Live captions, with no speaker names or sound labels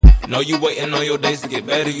Know you waiting on your days to get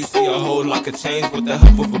better. You see a whole lot of change with the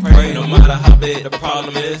help of a prayer. No matter how big the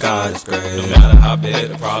problem is, God is great. No matter how big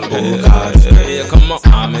the problem is, God is great. Yeah, come on.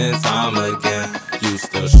 Time and time again, you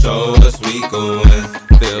still show us we go in.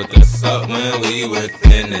 Filled us up when we were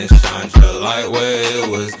finished. Shined your light where it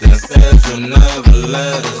was then. Said you'll never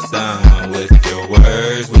let us down. With your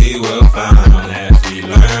words we will find. As we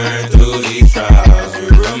learn through these trials, you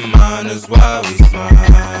remind us why we smile.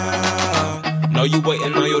 Know you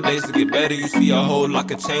waiting on your days to get better. You see a whole lot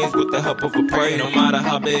of change with the help of a prayer. No matter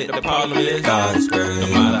how big the problem is, God is great. No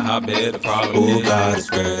matter how big the problem is, God is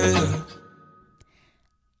great.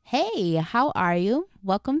 Hey, how are you?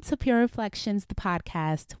 Welcome to Pure Reflections, the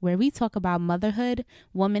podcast, where we talk about motherhood,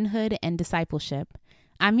 womanhood, and discipleship.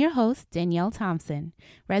 I'm your host, Danielle Thompson,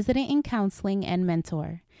 resident in counseling and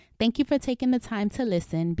mentor. Thank you for taking the time to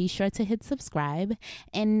listen. Be sure to hit subscribe.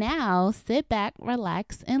 And now sit back,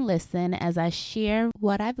 relax, and listen as I share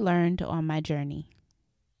what I've learned on my journey.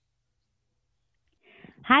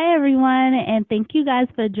 Hi, everyone, and thank you guys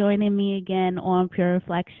for joining me again on Pure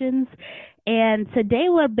Reflections. And today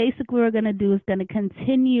we're going to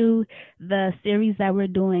continue the series that we're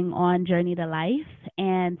doing on Journey to Life.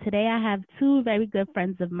 And today I have two very good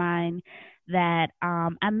friends of mine that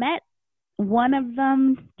I met one of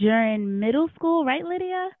them during middle school, right,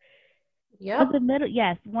 Lydia? Yeah.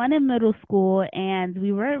 Yes, one in middle school, and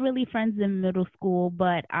we weren't really friends in middle school,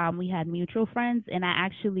 but we had mutual friends, and I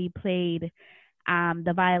actually played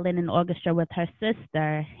the violin and orchestra with her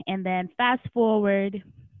sister. And then fast forward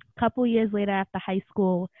couple years later after high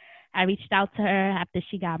school, I reached out to her after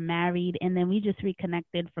she got married, and then we just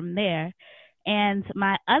reconnected from there. And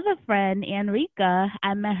my other friend, Anreka,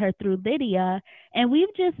 I met her through Lydia, and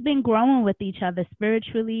we've just been growing with each other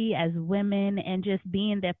spiritually as women and just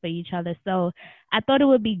being there for each other. So I thought it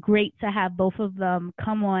would be great to have both of them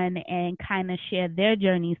come on and kind of share their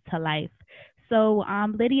journeys to life. So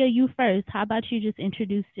Lydia, you first. How about you just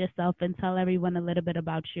introduce yourself and tell everyone a little bit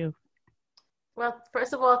about you? Well,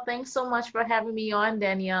 first of all, thanks so much for having me on,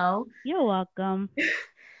 Danielle. You're welcome.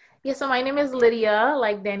 Yeah, so my name is Lydia,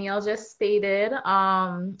 like Danielle just stated.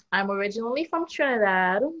 I'm originally from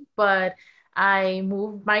Trinidad, but I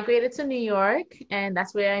migrated to New York, and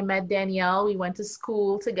that's where I met Danielle. We went to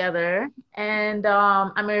school together, and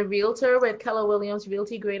I'm a realtor with Keller Williams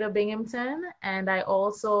Realty Greater Binghamton, and I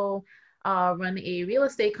also run a real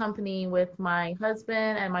estate company with my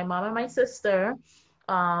husband and my mom and my sister.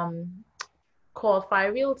 Called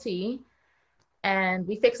Fire Realty, and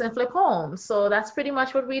we fix and flip homes. So that's pretty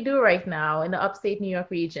much what we do right now in the upstate New York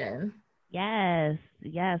region. Yes,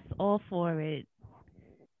 all for it.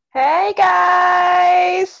 Hey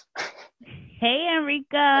guys! Hey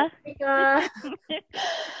Anreka.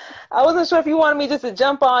 I wasn't sure if you wanted me just to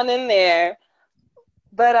jump on in there.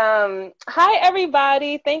 But hi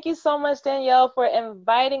everybody. Thank you so much, Danielle, for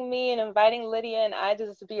inviting me and inviting Lydia and I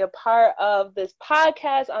just to be a part of this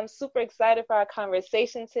podcast. I'm super excited for our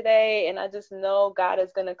conversation today, and I just know God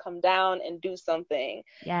is going to come down and do something.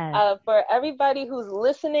 Yes. For everybody who's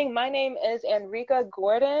listening, my name is Anreka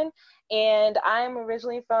Gordon, and I'm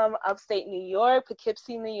originally from upstate New York,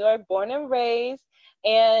 Poughkeepsie, New York, born and raised.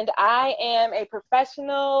 And I am a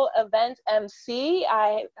professional event MC.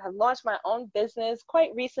 I have launched my own business quite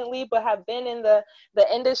recently, but have been in the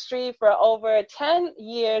industry for over 10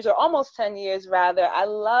 years, or almost 10 years rather. I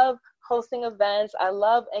love hosting events. I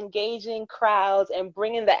love engaging crowds and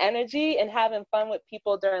bringing the energy and having fun with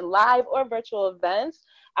people during live or virtual events.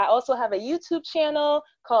 I also have a YouTube channel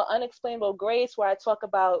called Unexplainable Grace, where I talk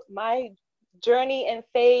about my journey in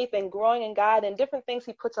faith and growing in God and different things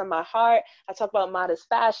he puts on my heart. I talk about modest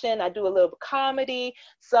fashion. I do a little comedy.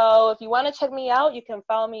 So if you want to check me out, you can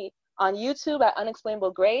follow me on YouTube at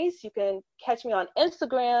Unexplainable Grace. You can catch me on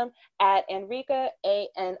Instagram at Anreka,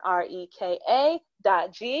 ANREKA.G.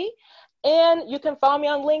 And you can follow me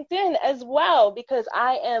on LinkedIn as well, because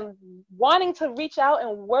I am wanting to reach out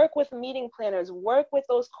and work with meeting planners, work with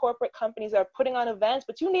those corporate companies that are putting on events,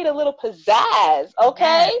 but you need a little pizzazz,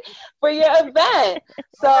 okay, for your event.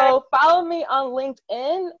 So follow me on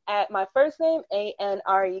LinkedIn at my first name,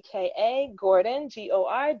 ANREKA, Gordon,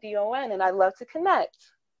 GORDON, and I'd love to connect.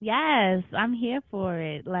 Yes, I'm here for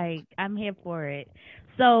it.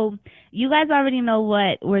 So you guys already know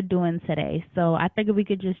what we're doing today. So I figured we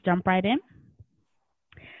could just jump right in.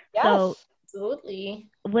 Yes. So, absolutely.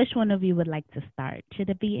 Which one of you would like to start? Should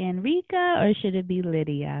it be Anreka or should it be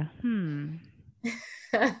Lydia?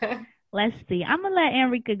 Let's see. I'm going to let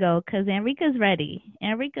Anreka go because Anreka's ready.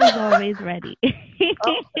 Anreka's always ready.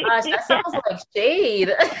 Oh gosh, that sounds like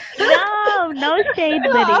shade. No, no shade,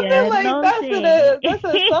 I feel Lydia. like No that's shade. that's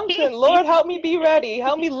an assumption. Lord, help me be ready.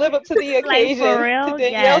 Help me live up to the Like for occasion, to real,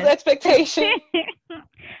 Danielle's yes. expectation.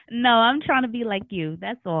 No, I'm trying to be like you.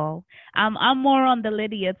 That's all. I'm more on the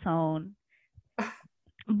Lydia tone.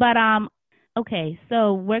 But okay,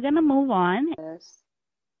 so we're gonna move on. Yes.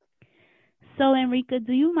 So Enrica,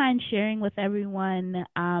 do you mind sharing with everyone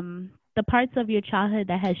the parts of your childhood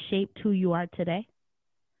that has shaped who you are today?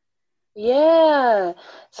 Yeah.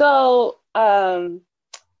 So, the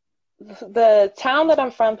town that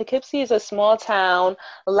I'm from, Poughkeepsie, is a small town.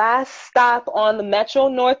 Last stop on the Metro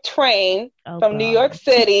North train Oh from New York God.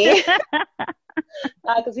 City.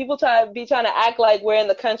 Because people trying to act like we're in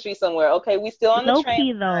the country somewhere. Okay, we still on the Low train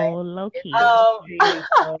key though, low key. line.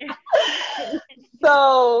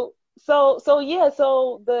 So yeah.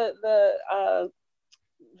 So the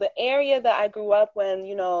area that I grew up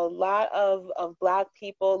in, a lot of Black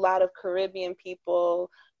people, a lot of Caribbean people,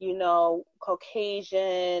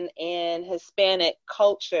 Caucasian and Hispanic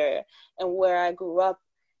culture, and where I grew up.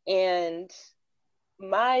 And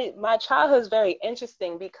my childhood is very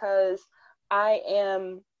interesting because I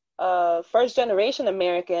am first generation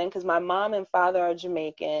American because my mom and father are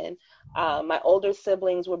Jamaican. My older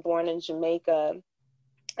siblings were born in Jamaica,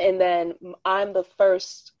 and then I'm the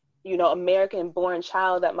first American born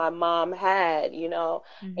child that my mom had. Mhm.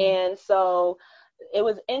 And so it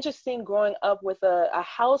was interesting growing up with a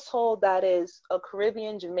household that is a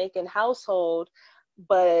Caribbean Jamaican household,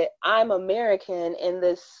 but I'm American in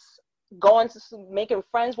this, going to making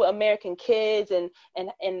friends with American kids and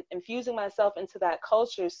infusing myself into that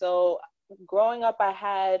culture. So growing up, I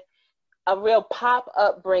had a real pop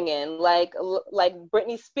upbringing, like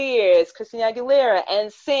Britney Spears, Christina Aguilera,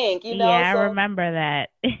 and Sync, Yeah, I So remember that.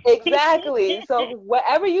 exactly. So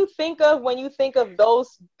whatever you think of when you think of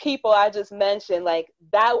those people I just mentioned, like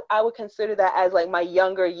that, I would consider that as like my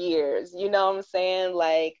younger years. You know what I'm saying?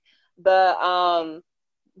 Like the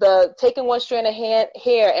taking one strand of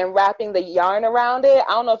hair and wrapping the yarn around it.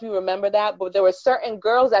 I don't know if you remember that, but there were certain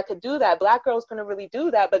girls that could do that. Black girls couldn't really do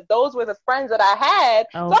that, but those were the friends that I had.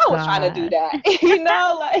 So Oh I was trying to do God.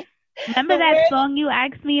 that, like Remember the that weird, song you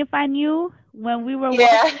asked me if I knew when we were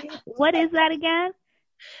yeah. walking? What is that again?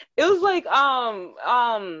 It was like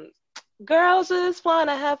girls just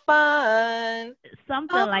wanna have fun.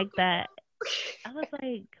 Something Oh. like that. I was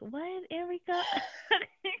like, what, Erica?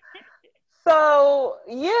 So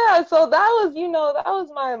yeah, so that was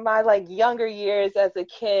my like younger years as a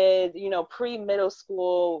kid, pre-middle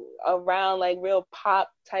school, around like real pop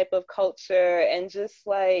type of culture, and just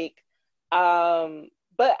like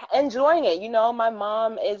but enjoying it. My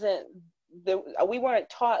mom isn't we weren't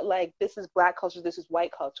taught like this is Black culture, this is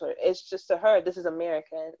white culture. It's just, to her, this is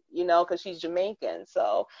American, because she's Jamaican.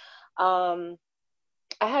 So um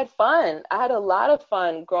I had fun. I had a lot of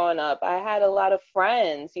fun growing up. I had a lot of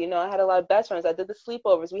friends, I had a lot of best friends. I did the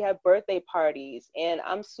sleepovers. We had birthday parties, and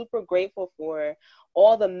I'm super grateful for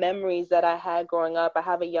all the memories that I had growing up. I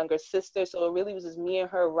have a younger sister, so it really was just me and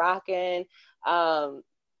her rocking.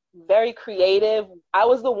 Very creative. I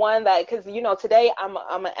was the one that, because today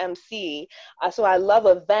I'm an MC, so I love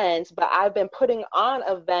events, but I've been putting on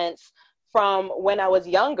events from when I was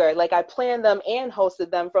younger. Like I planned them and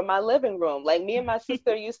hosted them from my living room. Like me and my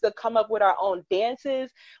sister used to come up with our own dances.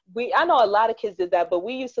 I know a lot of kids did that, but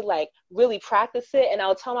we used to like really practice it. And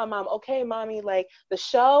I'll tell my mom, okay, mommy, like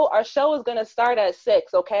our show is gonna start at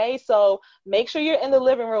 6, okay? So make sure you're in the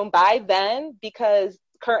living room by then because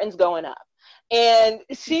curtains going up. And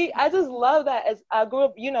I just love that. As I grew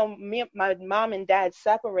up, my mom and dad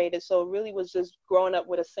separated, so it really was just growing up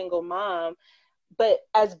with a single mom. But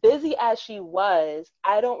as busy as she was,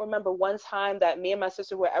 I don't remember one time that me and my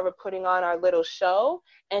sister were ever putting on our little show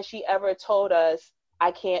and she ever told us,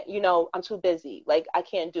 I can't, I'm too busy. Like, I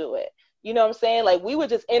can't do it. You know what I'm saying? Like, we would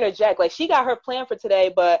just interject. Like, she got her plan for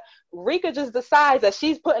today, but Rika just decides that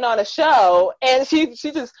she's putting on a show and she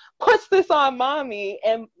just puts this on mommy.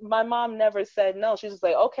 And my mom never said no. She's just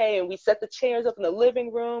like, okay. And we set the chairs up in the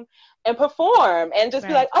living room and perform and just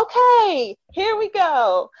be Right. like, okay, here we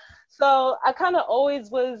go. So I kind of always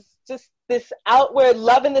was just this outward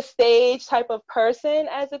loving the stage type of person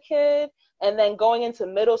as a kid. And then going into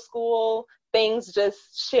middle school, things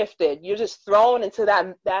just shifted. You're just thrown into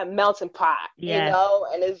that melting pot, Yes.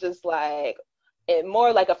 and it's just like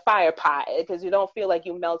more like a fire pot because you don't feel like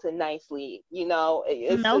you melted nicely, Melting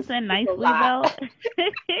it's a nicely lot. though.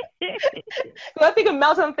 When I think of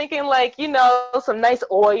melting, I'm thinking like, some nice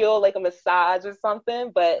oil, like a massage or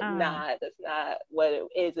something, but uh, nah, that's not what it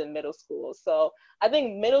is in middle school. So I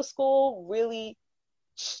think middle school really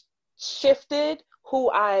shifted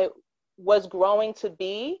who I was growing to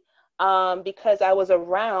be, because I was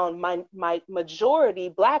around my majority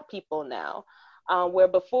Black people now, where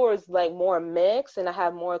before it's like more mixed and I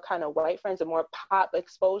have more kind of white friends and more pop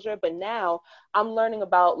exposure. But now I'm learning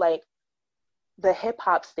about like the hip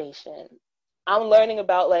hop station. I'm learning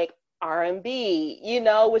about like R&B,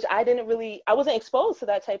 which I wasn't exposed to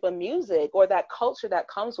that type of music or that culture that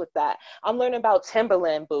comes with that. I'm learning about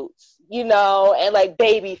Timberland boots, and like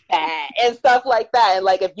baby fat and stuff like that. And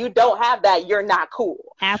like, if you don't have that, you're not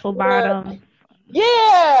cool. Apple bottoms.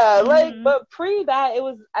 Yeah, like, but pre that,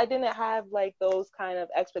 I didn't have like those kind of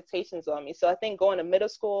expectations on me. So I think going to middle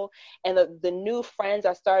school and the new friends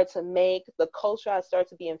I started to make, the culture I started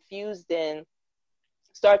to be infused in,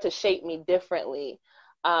 start to shape me differently.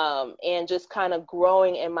 And just kind of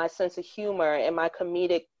growing in my sense of humor and my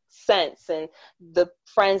comedic sense, and the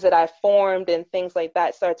friends that I formed and things like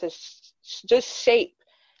that start to just shape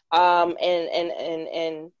and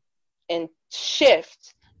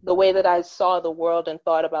shift the way that I saw the world and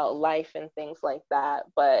thought about life and things like that.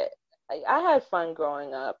 But I had fun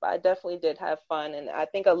growing up. I definitely did have fun. And I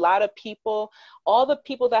think a lot of people, all the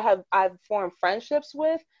people that I've formed friendships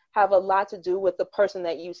with, have a lot to do with the person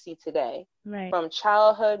that you see today. Right. From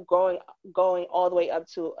childhood, going all the way up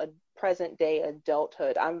to a present day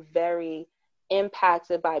adulthood. I'm very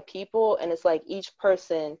impacted by people, and it's like each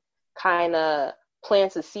person kind of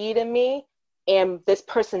plants a seed in me. And this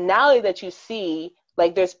personality that you see,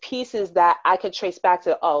 like there's pieces that I could trace back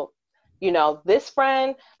to, this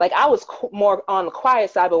friend, like I was more on the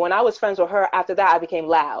quiet side, but when I was friends with her, after that, I became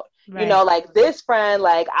loud. Right. Like this friend,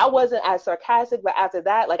 like I wasn't as sarcastic, but after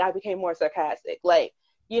that, like I became more sarcastic. Like,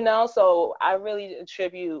 so I really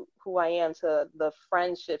attribute who I am to the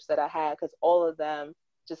friendships that I had, because all of them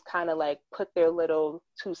just kind of like put their little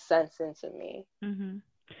 2 cents into me. Mm-hmm.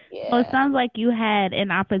 Yeah. Well, it sounds like you had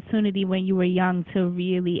an opportunity when you were young to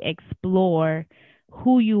really explore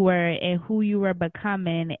who you were and who you were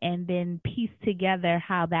becoming, and then piece together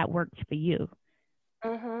how that worked for you.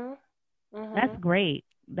 Mm-hmm. Mm-hmm. That's great.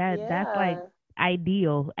 That's like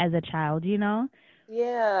ideal as a child,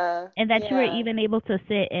 Yeah. And that you were even able to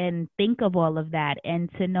sit and think of all of that, and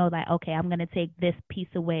to know that, okay, I'm going to take this piece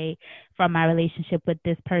away from my relationship with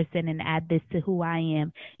this person and add this to who I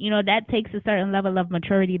am. That takes a certain level of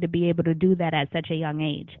maturity to be able to do that at such a young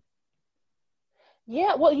age.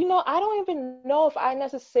 Yeah, well, I don't even know if I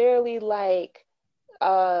necessarily like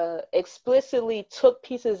explicitly took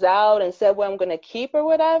pieces out and said what I'm going to keep or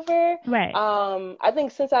whatever. Right. I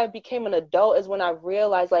think since I became an adult is when I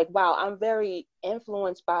realized, like, wow, I'm very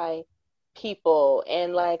influenced by people,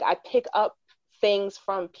 and like I pick up things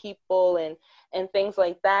from people and things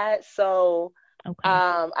like that. So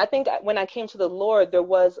I think when I came to the Lord, there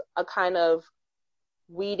was a kind of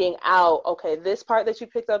weeding out, okay, this part that you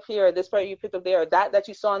picked up here, or this part you picked up there, or that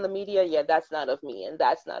you saw in the media, yeah, that's not of me, and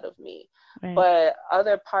that's not of me. Right. But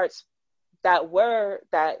other parts that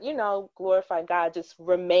glorify God just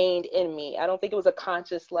remained in me. I don't think it was a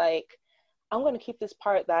conscious, like, I'm going to keep this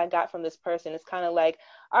part that I got from this person. It's kind of like,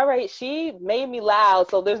 all right, she made me loud,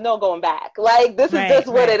 so there's no going back. Like, this is just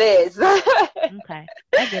what it is. Okay,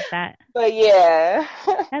 I get that. But yeah.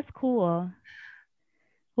 That's cool.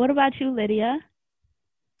 What about you, Lydia?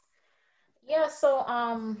 Yeah, so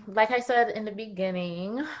like I said in the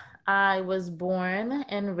beginning, I was born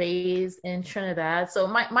and raised in Trinidad. So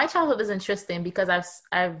my childhood is interesting because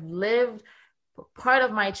I've lived part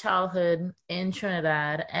of my childhood in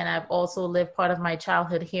Trinidad, and I've also lived part of my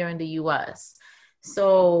childhood here in the US.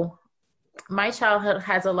 So my childhood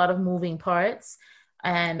has a lot of moving parts,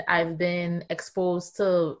 and I've been exposed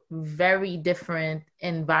to very different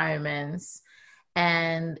environments,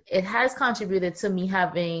 and it has contributed to me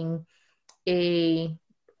having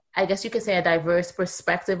I guess you could say, a diverse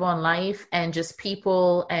perspective on life and just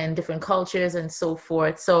people and different cultures and so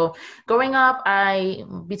forth. So growing up,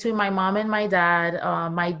 between my mom and my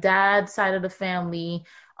dad's side of the family,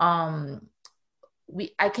 I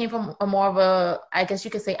came from a more of a, I guess you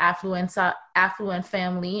could say, affluent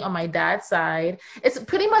family on my dad's side. It's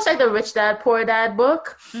pretty much like the Rich Dad, Poor Dad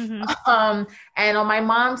book. Mm-hmm. And on my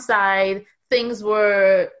mom's side, things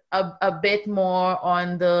were a bit more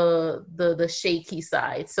on the shaky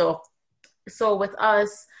side. So with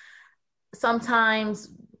us, sometimes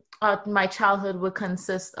my childhood would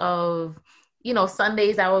consist of,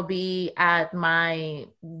 Sundays I would be at my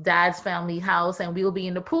dad's family house and we will be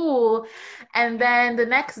in the pool. And then the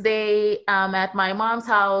next day at my mom's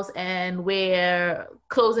house, and we're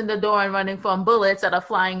closing the door and running from bullets that are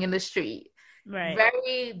flying in the street. Right.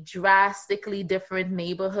 Very drastically different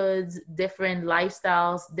neighborhoods, different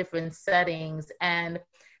lifestyles, different settings. And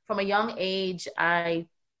from a young age, I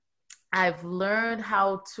I've learned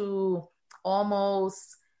how to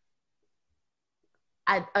almost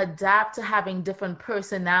adapt to having different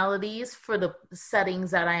personalities for the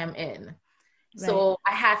settings that I am in. Right. So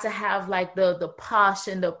I had to have like the posh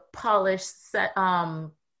and the polished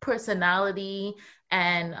personality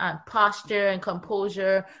and posture and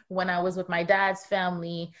composure when I was with my dad's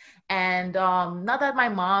family. And not that my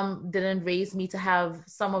mom didn't raise me to have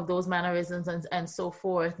some of those mannerisms and so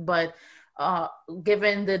forth, but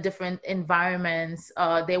given the different environments,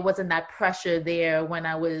 there wasn't that pressure there when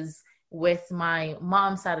I was with my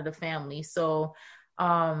mom's side of the family. So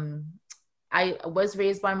I was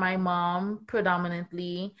raised by my mom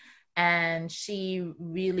predominantly, and she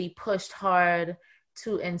really pushed hard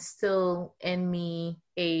to instill in me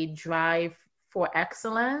a drive for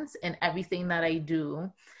excellence in everything that I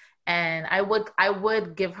do. And I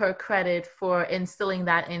would give her credit for instilling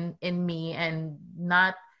that in me and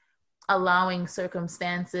not allowing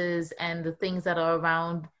circumstances and the things that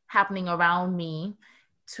are happening around me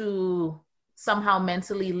to somehow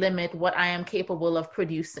mentally limit what I am capable of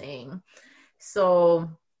producing. So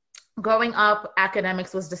growing up,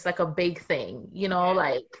 academics was just like a big thing,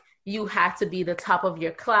 like you had to be the top of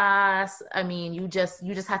your class. I mean, you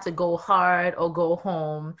just had to go hard or go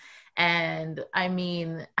home. And I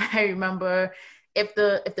mean, I remember if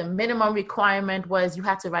the minimum requirement was you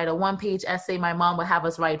had to write a 1-page essay, my mom would have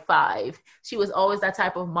us write 5. She was always that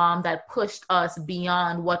type of mom that pushed us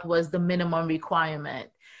beyond what was the minimum requirement.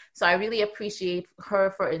 So I really appreciate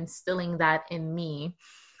her for instilling that in me.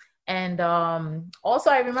 And also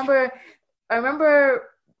I remember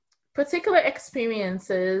particular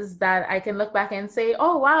experiences that I can look back and say,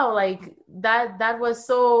 oh wow, like that was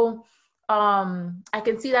so I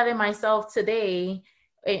can see that in myself today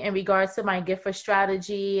in regards to my gift for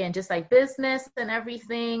strategy and just like business and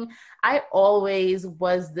everything. I always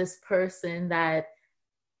was this person that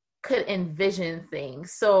could envision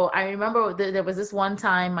things. So I remember there was this one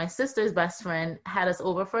time my sister's best friend had us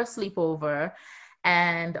over for a sleepover,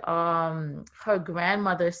 and her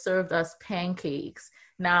grandmother served us pancakes.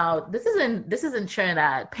 Now this is in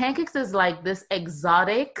Trinidad. Pancakes is like this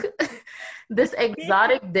exotic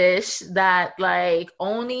dish that like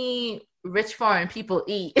only rich foreign people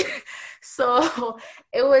eat. So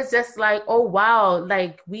it was just like, oh wow,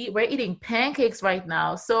 like we're eating pancakes right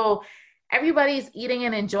now. So everybody's eating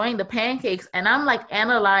and enjoying the pancakes, and I'm like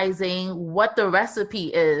analyzing what the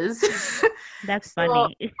recipe is. That's So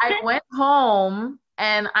funny. I went home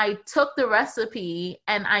and I took the recipe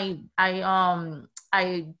and I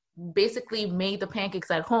basically made the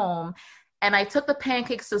pancakes at home, and I took the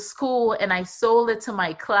pancakes to school and I sold it to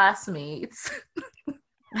my classmates.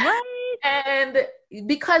 What? And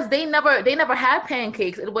because they never had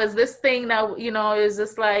pancakes, it was this thing that, it was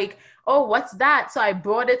just like, oh, what's that? So I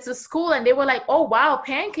brought it to school and they were like, oh, wow,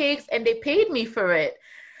 pancakes. And they paid me for it.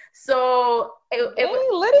 So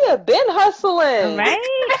Lydia been hustling. Right?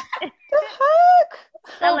 The heck?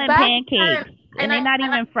 Selling pancakes. And they're not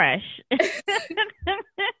even fresh.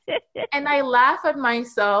 And I laugh at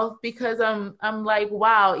myself because I'm like,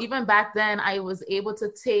 wow, even back then I was able to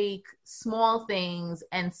take small things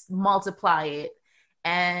and multiply it.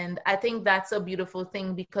 And I think that's a beautiful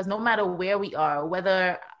thing, because no matter where we are,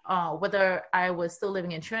 whether I was still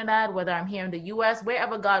living in Trinidad, whether I'm here in the US,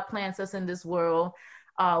 wherever God plants us in this world,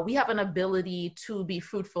 we have an ability to be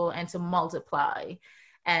fruitful and to multiply.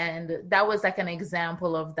 And that was like an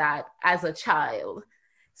example of that as a child.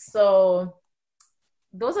 So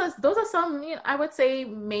those are some, I would say,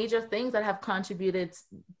 major things that have contributed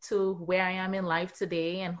to where I am in life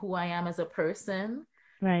today and who I am as a person.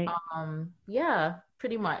 Right. Yeah,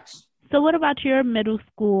 pretty much. So what about your middle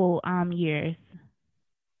school years?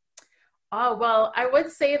 Oh, well, I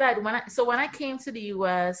would say that when I came to the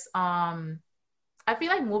US, I feel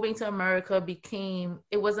like moving to America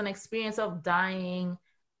it was an experience of dying.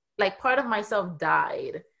 Like part of myself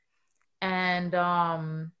died. And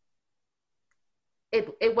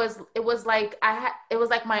it was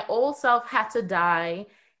like my old self had to die,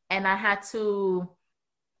 and I had to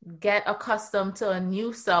get accustomed to a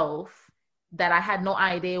new self that I had no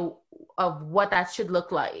idea of what that should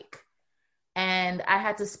look like. And I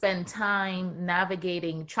had to spend time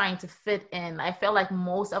navigating, trying to fit in. I felt like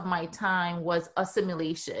most of my time was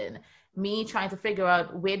assimilation, me trying to figure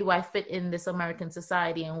out where do I fit in this American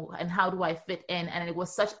society and how do I fit in. And it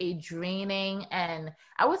was such a draining and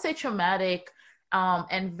I would say traumatic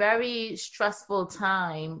and very stressful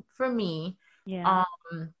time for me. Yeah.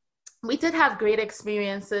 We did have great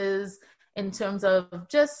experiences in terms of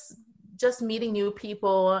just meeting new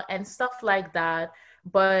people and stuff like that.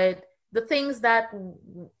 But the things that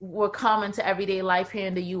were common to everyday life here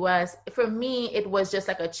in the US, for me, it was just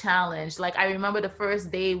like a challenge. Like I remember the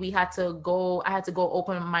first day I had to go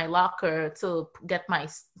open my locker to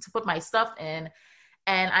put my stuff in.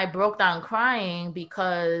 And I broke down crying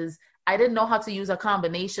because I didn't know how to use a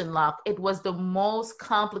combination lock. It was the most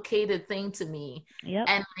complicated thing to me. Yep.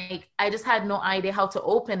 And like, I just had no idea how to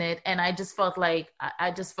open it. And I just felt like,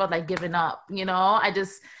 giving up, you know, I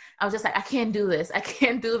was just like, I can't do this. I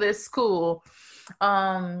can't do this school.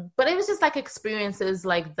 But it was just like experiences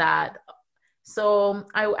like that. So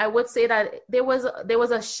I would say that there was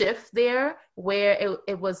a shift there where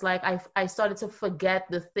it was like I started to forget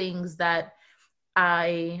the things that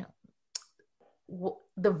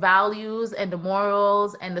the values and the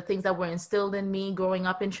morals and the things that were instilled in me growing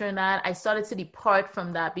up in Trinidad. I started to depart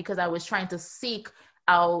from that because I was trying to seek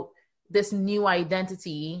out this new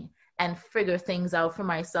identity and figure things out for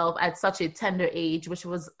myself at such a tender age,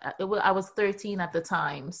 I was 13 at the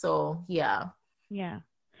time. So yeah. Yeah.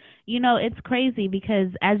 You know, it's crazy because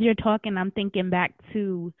as you're talking, I'm thinking back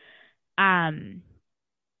to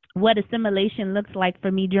what assimilation looks like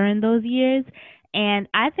for me during those years. And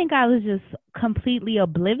I think I was just completely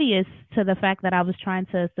oblivious to the fact that I was trying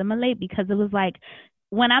to assimilate, because it was like,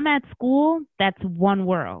 when I'm at school, that's one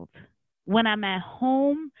world. When I'm at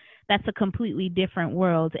home, that's a completely different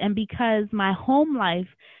world. And because my home life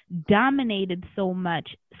dominated so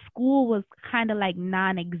much, school was kind of like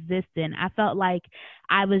non-existent. I felt like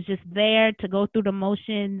I was just there to go through the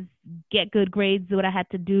motions, get good grades, do what I had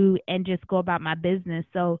to do, and just go about my business.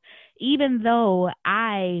 So even though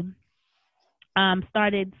I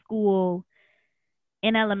started school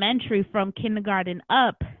in elementary from kindergarten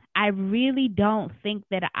up, I really don't think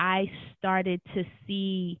that I started to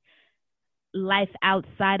see life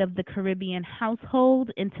outside of the Caribbean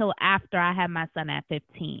household until after I had my son at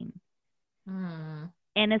 15.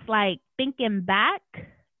 And it's like, thinking back,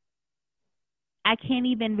 I can't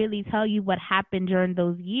even really tell you what happened during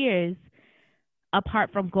those years,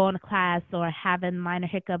 apart from going to class or having minor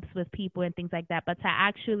hiccups with people and things like that. But to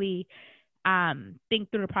actually think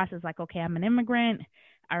through the process, like, okay, I'm an immigrant.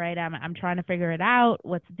 All right, I'm trying to figure it out.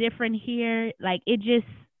 What's different here? Like, it just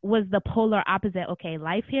was the polar opposite. Okay,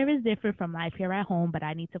 life here is different from life here at home, but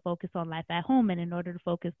I need to focus on life at home. And in order to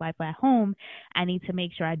focus life at home, I need to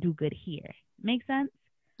make sure I do good here. Make sense?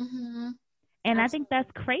 Mm-hmm. And Absolutely. I think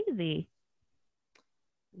that's crazy.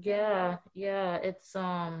 Yeah. It's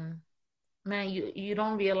man, you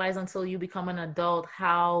don't realize until you become an adult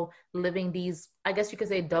how living these, I guess you could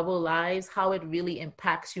say, double lives, how it really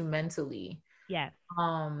impacts you mentally. Yes.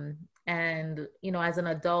 And you know, as an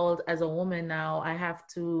adult, as a woman now, I have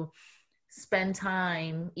to spend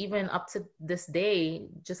time, even up to this day,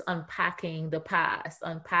 just unpacking the past,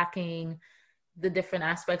 unpacking the different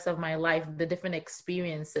aspects of my life, the different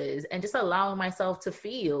experiences, and just allowing myself to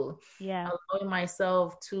feel. Yeah. Allowing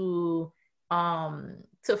myself to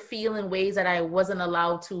feel in ways that I wasn't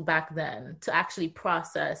allowed to back then, to actually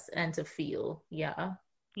process and to feel. Yeah.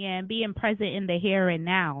 Yeah, and being present in the here and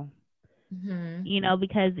now. Mm-hmm. You know,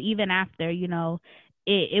 because even after, you know,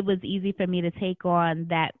 it was easy for me to take on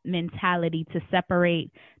that mentality to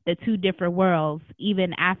separate the two different worlds,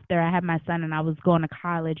 even after I had my son and I was going to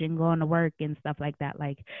college and going to work and stuff like that.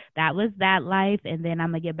 Like, that was that life, and then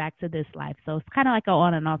I'm going to get back to this life. So it's kind of like an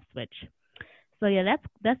on and off switch. So yeah,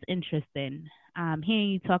 that's interesting. Hearing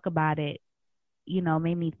you talk about it, you know,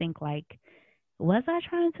 made me think, like, was I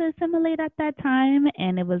trying to assimilate at that time?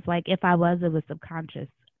 And it was like, if I was, it was subconscious.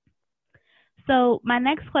 So my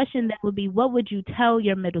next question then would be, what would you tell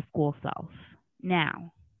your middle school self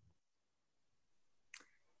now?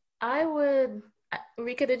 I would,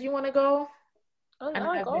 Rika, did you want to go? Oh,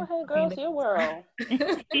 no, go ahead, girl. It's your world.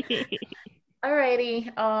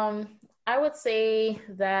 Alrighty. I would say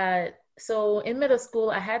that, so in middle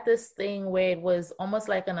school, I had this thing where it was almost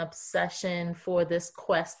like an obsession for this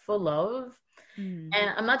quest for love. And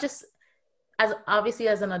I'm not just,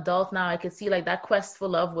 as an adult now, I could see like that quest for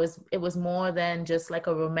love was more than just like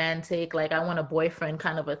a romantic, like I want a boyfriend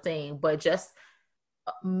kind of a thing, but just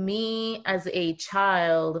me as a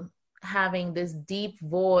child having this deep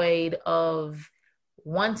void of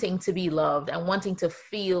wanting to be loved and wanting to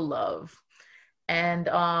feel love. And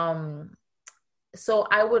so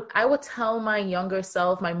I would tell my younger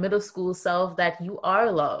self, my middle school self, that you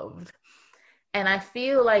are loved. And I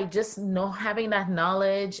feel like just having that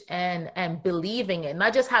knowledge and believing it,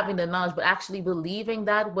 not just having the knowledge, but actually believing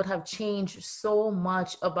that would have changed so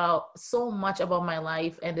much about my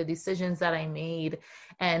life and the decisions that I made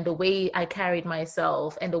and the way I carried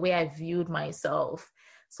myself and the way I viewed myself.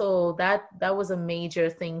 So that was a major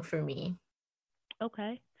thing for me.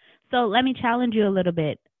 Okay. So let me challenge you a little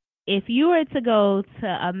bit. if you were to go to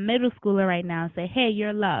a middle schooler right now and say, hey,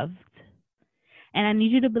 you're loved, and I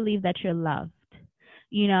need you to believe that you're loved,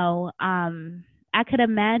 I could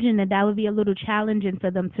imagine that would be a little challenging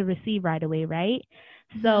for them to receive right away, right?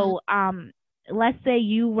 Mhm. So let's say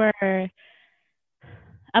you were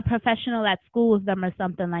a professional at school with them or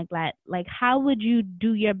something like that. Like, how would you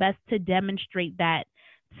do your best to demonstrate that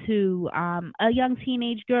to a young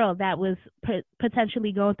teenage girl that was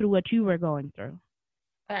potentially going through what you were going through?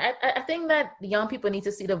 I think that young people need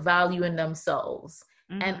to see the value in themselves.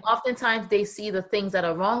 Mm-hmm. And oftentimes they see the things that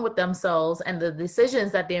are wrong with themselves and the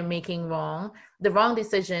decisions that they're making wrong, the wrong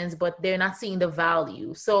decisions, but they're not seeing the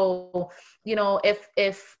value. So,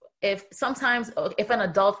 if sometimes if an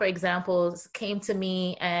adult, for example, came to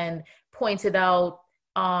me and pointed out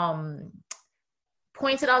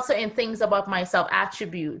certain things about myself,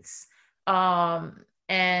 attributes,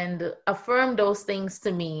 and affirmed those things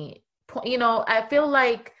to me, I feel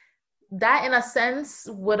like that in a sense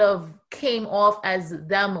would have came off as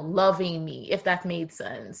them loving me, if that made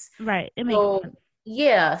sense. Right. It makes sense.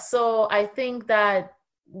 Yeah. So I think that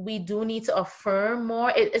we do need to affirm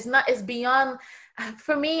more. It's beyond,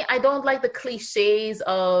 for me, I don't like the cliches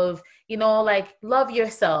of, like, love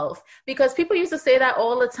yourself, because people used to say that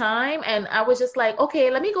all the time. And I was just like,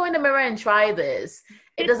 okay, let me go in the mirror and try this.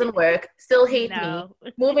 It doesn't work. Still hate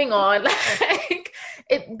me. Moving on. Like,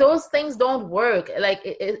 those things don't work. Like,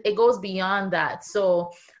 it goes beyond that.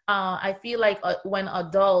 So I feel like when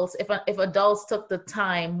adults, if adults took the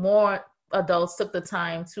time, more adults took the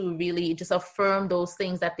time to really just affirm those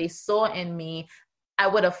things that they saw in me, I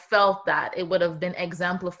would have felt that it would have been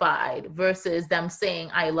exemplified versus them saying,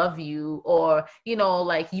 I love you, or,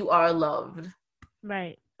 like, you are loved.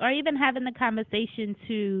 Right. Or even having the conversation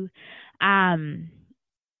to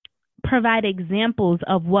provide examples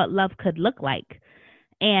of what love could look like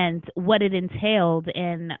and what it entailed,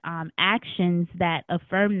 and actions that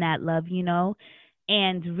affirm that love,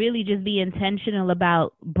 and really just be intentional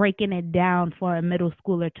about breaking it down for a middle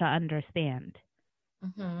schooler to understand.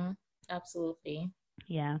 Mm-hmm. Absolutely.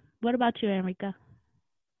 Yeah. What about you, Anreka?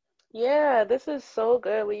 Yeah, this is so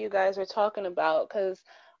good what you guys are talking about, because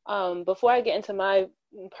before I get into my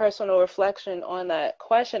personal reflection on that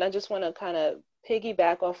question, I just want to kind of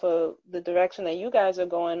piggyback off of the direction that you guys are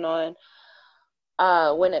going on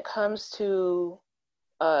when it comes to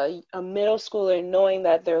a middle schooler knowing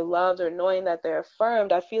that they're loved or knowing that they're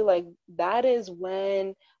affirmed. I feel like that is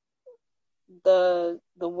when the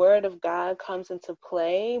word of God comes into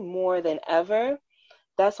play more than ever.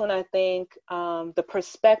 That's when I think the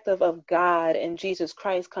perspective of God and Jesus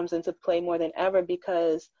Christ comes into play more than ever,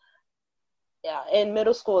 because in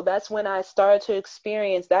middle school, that's when I started to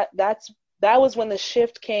experience that was when the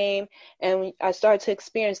shift came, and I started to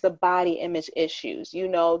experience the body image issues,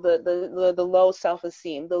 the low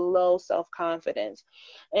self-esteem, the low self-confidence.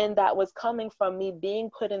 And that was coming from me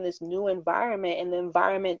being put in this new environment, and the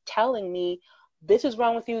environment telling me, this is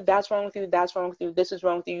wrong with you, that's wrong with you, that's wrong with you, this is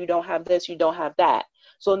wrong with you, you don't have this, you don't have that.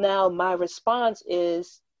 So now my response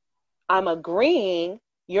is, I'm agreeing.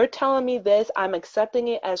 You're telling me this, I'm accepting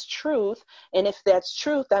it as truth. And if that's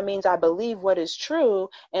truth, that means I believe what is true.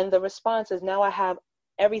 And the response is, now I have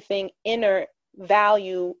everything, inner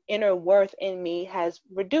value, inner worth in me has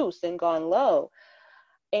reduced and gone low.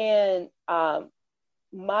 And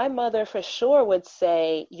my mother for sure would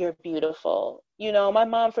say, you're beautiful. My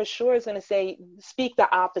mom for sure is going to say, speak the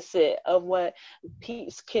opposite of what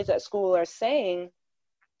kids at school are saying.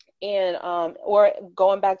 And or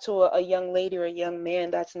going back to a young lady or a young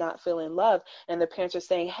man that's not feeling loved, and the parents are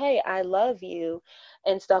saying, hey, I love you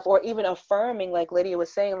and stuff, or even affirming, like Lydia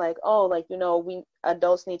was saying, like, oh, like, we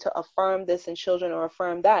adults need to affirm this in children or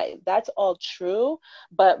affirm that. That's all true.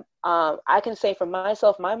 But I can say for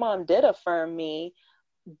myself, my mom did affirm me,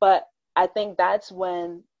 but I think that's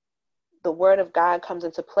when the word of God comes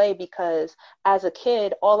into play, because as a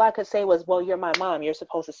kid, all I could say was, well, you're my mom, you're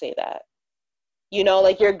supposed to say that.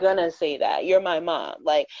 Like, you're gonna say that, you're my mom.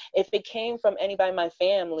 Like, if it came from anybody in my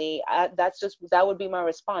family, that would be my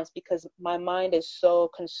response, because my mind is so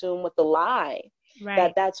consumed with the lie,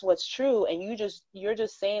 right, that's what's true. And you're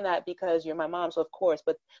just saying that because you're my mom, so of course.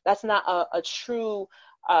 But that's not a true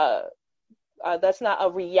that's not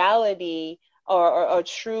a reality or a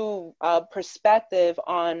true perspective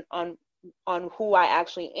on who I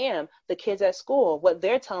actually am. The kids at school, what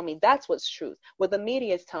they're telling me, that's what's truth. What the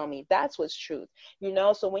media is telling me, that's what's truth.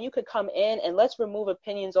 So when you could come in and let's remove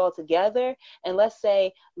opinions altogether, and let's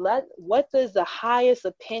say, what does the highest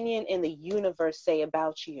opinion in the universe say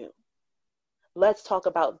about you? Let's talk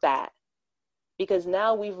about that. because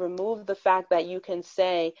now we've removed the fact that you can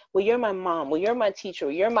say, well, you're my mom, well, you're my teacher,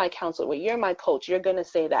 well, you're my counselor, well, you're my coach, you're going to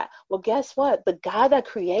say that. Well, guess what? The God that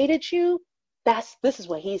created you, this is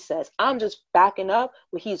what he says. I'm just backing up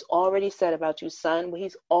what he's already said about you, son, what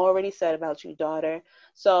he's already said about you, daughter.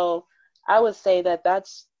 So I would say that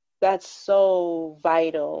that's so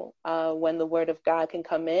vital when the word of God can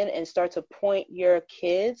come in and start to point your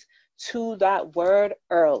kids to that word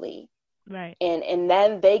early. Right. And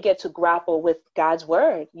then they get to grapple with God's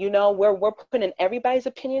word. You know, we're putting everybody's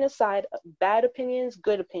opinion aside, bad opinions,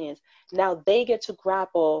 good opinions. Now they get to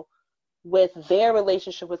grapple with their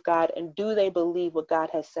relationship with God, and do they believe what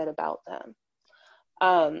God has said about them?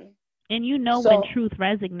 And you know when truth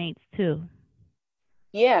resonates too.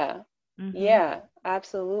 Yeah. Mm-hmm. Yeah,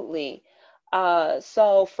 absolutely.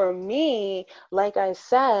 So for me, like I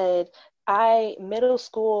said, middle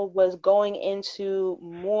school was going into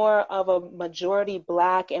more of a majority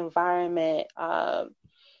Black environment,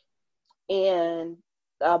 and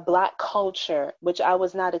Black culture, which I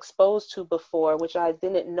was not exposed to before, which I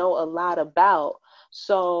didn't know a lot about.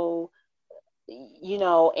 So, you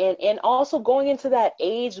know, and also going into that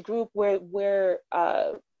age group where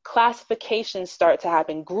classifications start to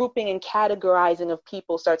happen, grouping and categorizing of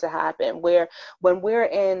people start to happen, where when we're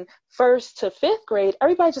in 1st to 5th grade,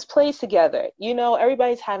 everybody just plays together. You know,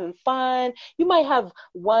 everybody's having fun. You might have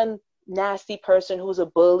one nasty person who's a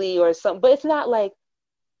bully or something, but it's not like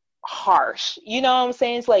harsh. You know what I'm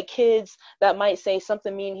saying? It's like kids that might say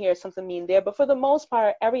something mean here, something mean there, but for the most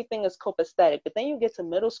part, everything is copacetic. But then you get to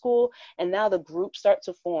middle school, and now the groups start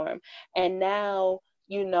to form, and now,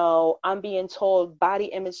 you know, I'm being told body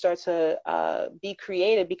image starts to be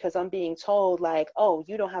created, because I'm being told like, oh,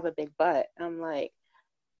 you don't have a big butt. I'm like,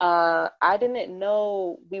 I didn't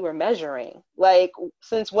know we were measuring. Like,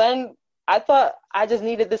 since when? I thought I just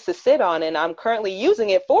needed this to sit on, and I'm currently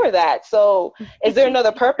using it for that. So is there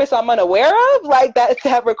another purpose I'm unaware of, like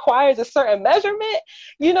that requires a certain measurement?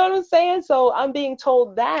 You know what I'm saying? So I'm being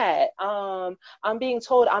told that. I'm being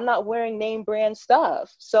told I'm not wearing name brand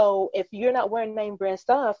stuff. So if you're not wearing name brand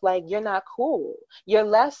stuff, like, you're not cool. You're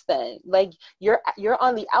less than. Like, you're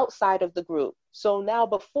on the outside of the group. So now,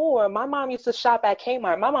 before, my mom used to shop at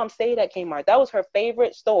Kmart. My mom stayed at Kmart. That was her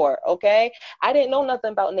favorite store, okay? I didn't know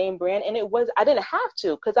nothing about name brand, and I didn't have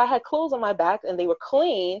to, because I had clothes on my back and they were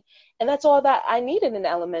clean, and that's all that I needed in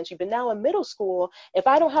elementary. But now in middle school, if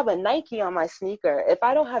I don't have a Nike on my sneaker, if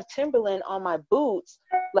I don't have Timberland on my boots,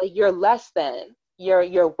 like, you're less than.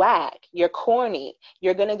 You're whack. You're corny.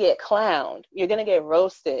 You're going to get clowned. You're going to get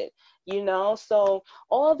roasted, you know? So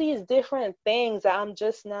all these different things that I'm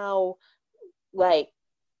just now, like,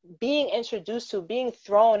 being introduced to, being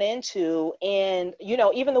thrown into. And, you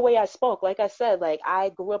know, even the way I spoke, like I said, like, I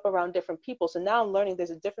grew up around different people. So now I'm learning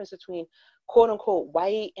there's a difference between quote unquote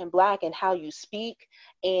white and Black, and how you speak.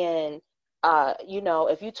 And, you know,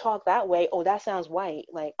 if you talk that way, oh, that sounds white.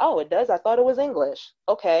 Like, oh, it does? I thought it was English.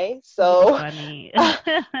 Okay. So, funny.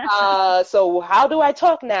 So how do I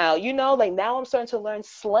talk now? You know, like, now I'm starting to learn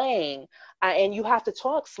slang. And you have to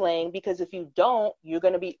talk slang, because if you don't, you're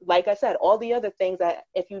going to be, like I said, all the other things that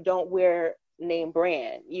if you don't wear name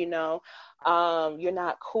brand, you know, you're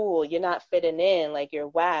not cool, you're not fitting in, like, you're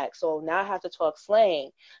whack. So now I have to talk slang.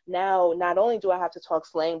 Now, not only do I have to talk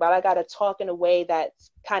slang, but I got to talk in a way that's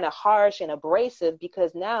kind of harsh and abrasive,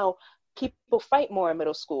 because now people fight more in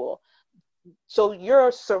middle school. So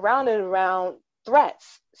you're surrounded around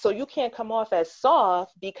threats. So you can't come off as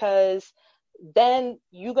soft, because then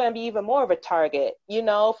you're going to be even more of a target, you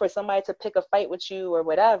know, for somebody to pick a fight with you or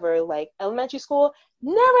whatever. Like, elementary school,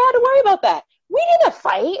 never had to worry about that. We didn't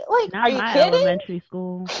fight. Like, not are you my kidding? Elementary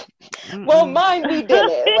school. Well, mine, we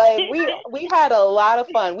didn't. Like, we had a lot of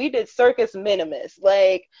fun. We did circus minimus.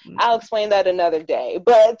 Like, I'll explain that another day.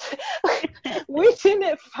 But we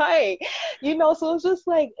didn't fight, you know. So it's just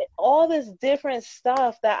like all this different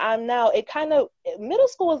stuff that I'm now. It kind of, middle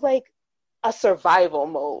school is like a survival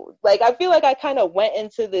mode. Like, I feel like I kind of went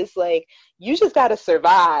into this, like, you just got to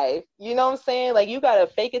survive. You know what I'm saying? Like, you got to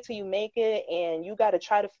fake it till you make it, and you got to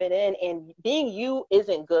try to fit in, and being you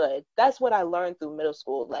isn't good. That's what I learned through middle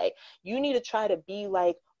school. Like, you need to try to be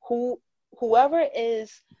like whoever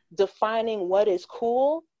is defining what is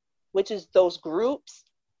cool, which is those groups,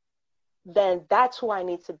 then that's who I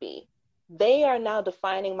need to be. They are now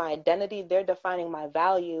defining my identity. They're defining my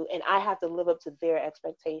value, and I have to live up to their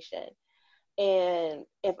expectation. And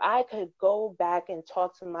if I could go back and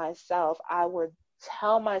talk to myself, I would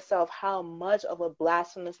tell myself how much of a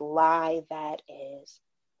blasphemous lie that is.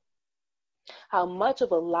 How much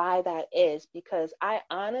of a lie that is, because I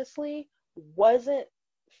honestly wasn't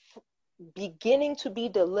beginning to be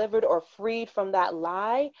delivered or freed from that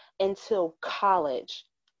lie until college.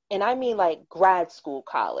 And I mean like grad school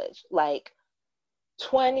college, like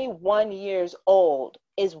 21 years old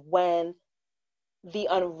is when the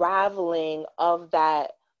unraveling of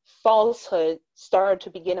that falsehood started to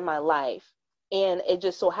begin in my life. And it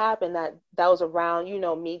just so happened that that was around,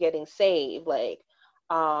 me getting saved. Like,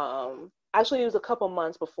 actually, it was a couple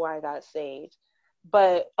months before I got saved.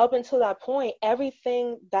 But up until that point,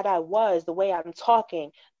 everything that I was, the way I'm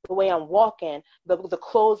talking, the way I'm walking, the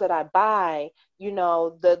clothes that I buy,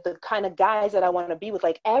 the kind of guys that I want to be with,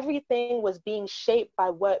 like everything was being shaped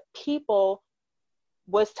by what people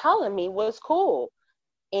was telling me was cool.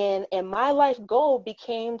 And my life goal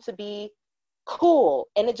became to be cool.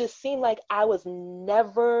 And it just seemed like I was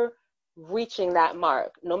never reaching that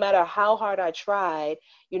mark, no matter how hard I tried,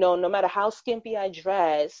 no matter how skimpy I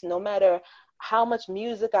dressed, no matter how much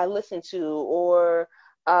music I listen to, or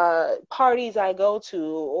parties I go to,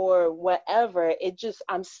 or whatever.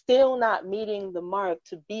 I'm still not meeting the mark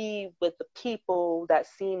to be with the people that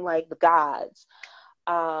seem like the gods.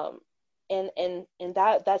 And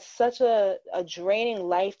that's such a draining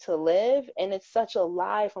life to live, and it's such a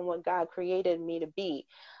lie from what God created me to be.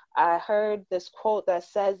 I heard this quote that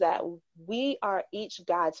says that we are each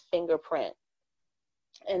God's fingerprint,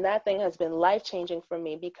 and that thing has been life-changing for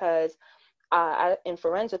me because in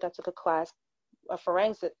forensic, I took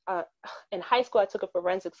in high school, I took a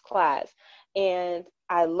forensics class, and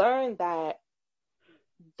I learned that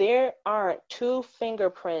there aren't two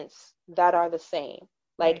fingerprints that are the same.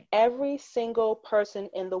 Like every single person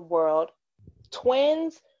in the world,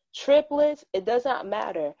 twins, triplets, it does not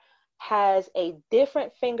matter, has a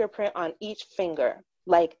different fingerprint on each finger.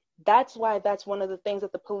 Like that's why that's one of the things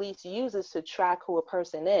that the police uses to track who a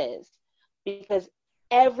person is, because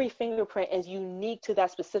every fingerprint is unique to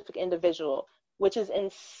that specific individual, which is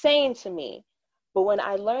insane to me. But when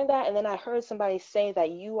I learned that, and then I heard somebody say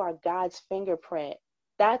that you are God's fingerprint,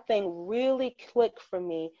 that thing really clicked for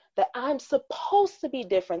me, that I'm supposed to be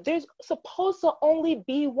different. There's supposed to only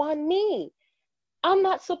be one me. I'm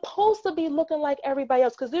not supposed to be looking like everybody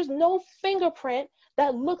else, because there's no fingerprint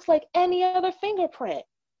that looks like any other fingerprint.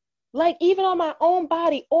 Like even on my own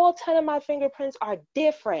body, all 10 of my fingerprints are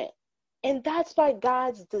different. And that's by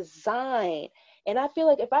God's design. And I feel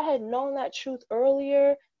like if I had known that truth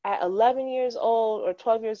earlier at 11 years old or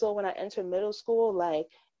 12 years old when I entered middle school, like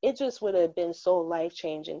it just would have been so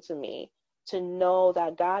life-changing to me to know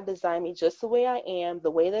that God designed me just the way I am,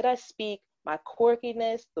 the way that I speak, my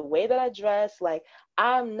quirkiness, the way that I dress. Like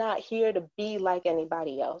I'm not here to be like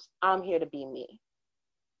anybody else. I'm here to be me.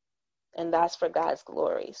 And that's for God's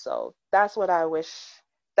glory. So that's what I wish,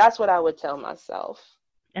 that's what I would tell myself.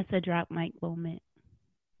 That's a drop mic moment.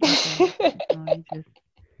 You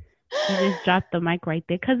just dropped the mic right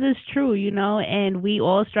there, because it's true, and we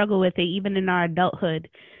all struggle with it, even in our adulthood,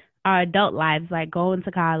 our adult lives, like going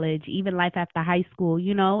to college, even life after high school,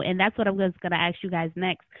 and that's what I'm just going to ask you guys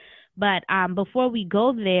next. But before we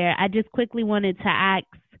go there, I just quickly wanted to ask,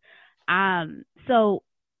 so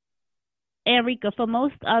Anreka, for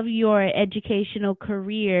most of your educational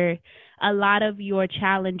career, a lot of your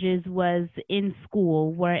challenges was in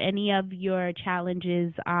school. Were any of your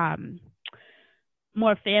challenges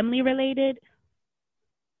more family related?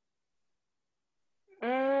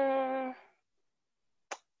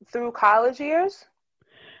 Through college years?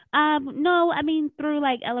 No, I mean through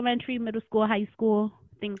like elementary, middle school, high school,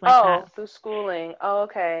 things like that. Oh, through schooling. Oh,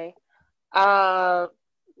 okay.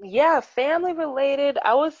 Yeah, family related.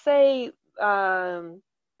 I would say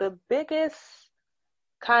the biggest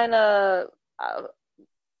kind of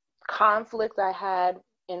conflict I had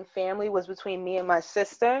in family was between me and my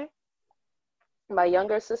sister, my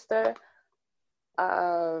younger sister.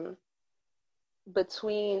 And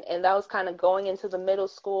that was kind of going into the middle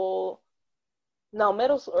school. No,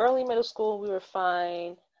 early middle school, we were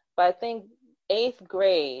fine. But I think 8th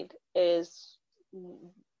grade is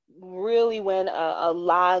really when a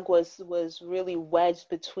log was really wedged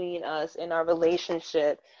between us in our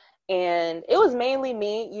relationship. And it was mainly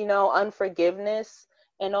me, unforgiveness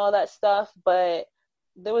and all that stuff. But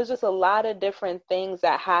there was just a lot of different things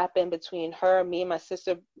that happened between her, me, and my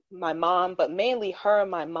sister, my mom, but mainly her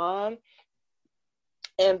and my mom.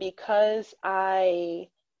 And because I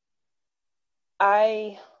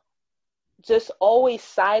just always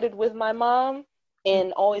sided with my mom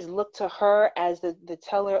and always looked to her as the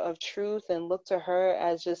teller of truth, and looked to her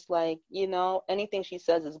as just like, anything she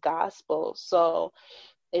says is gospel. So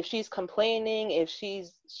if she's complaining, if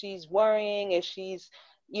she's worrying, if she's,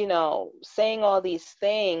 saying all these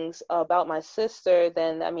things about my sister,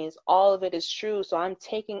 then that means all of it is true. So I'm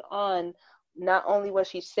taking on not only what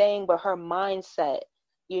she's saying, but her mindset,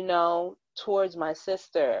 you know, towards my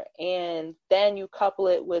sister. And then you couple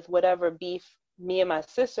it with whatever beef me and my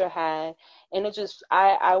sister had, and it just,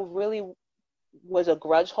 I really was a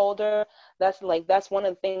grudge holder. That's one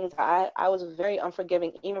of the things. I was very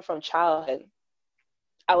unforgiving even from childhood.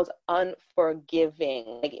 I was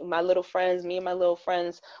unforgiving. Like my little friends, me and my little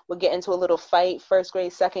friends would get into a little fight, first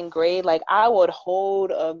grade, second grade. Like I would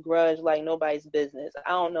hold a grudge like nobody's business.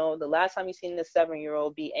 I don't know. The last time you seen this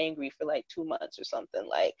 7-year-old be angry for like 2 months or something.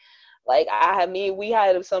 We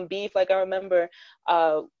had some beef. Like I remember,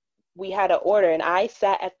 we had an order, and I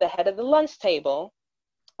sat at the head of the lunch table.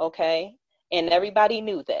 Okay, and everybody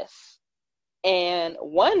knew this. And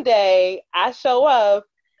one day I show up,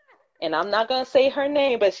 and I'm not going to say her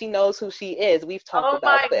name, but she knows who she is. We've talked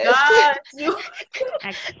about this. Oh my God.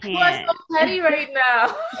 I You are can't. so petty right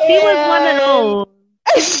now. She was one of those.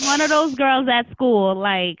 She was one of those girls at school.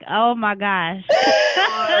 Like, oh my gosh.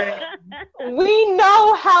 We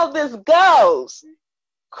know how this goes,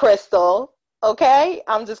 Crystal. Okay?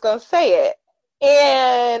 I'm just going to say it.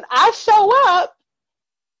 And I show up,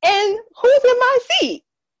 and who's in my seat?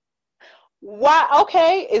 Why?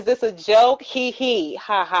 Okay, is this a joke? He,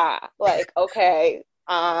 ha ha. Like, okay,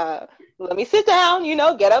 let me sit down, you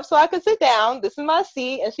know, get up so I can sit down. This is my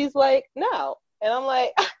seat. And she's like, no. And I'm like,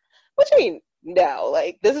 what you mean, no?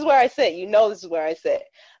 Like, this is where I sit. You know, this is where I sit.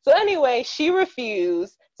 So anyway, she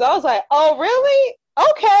refused. So I was like, oh, really?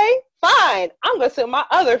 Okay, fine. I'm going to sit with my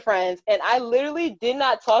other friends. And I literally did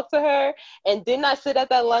not talk to her and did not sit at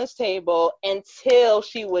that lunch table until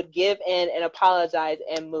she would give in and apologize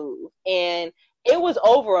and move. And it was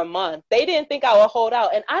over a month. They didn't think I would hold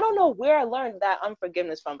out. And I don't know where I learned that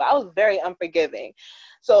unforgiveness from, but I was very unforgiving.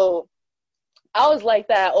 So I was like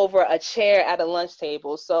that over a chair at a lunch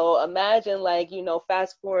table. So imagine, like, you know,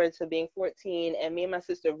 fast forward to being 14, and me and my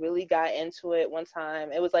sister really got into it one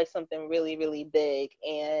time. It was like something really, really big,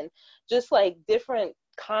 and just like different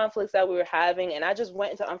conflicts that we were having. And I just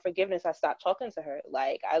went into unforgiveness. I stopped talking to her.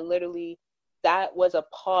 Like, I literally, that was a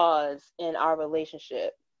pause in our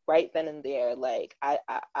relationship right then and there. Like, I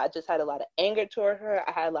just had a lot of anger toward her.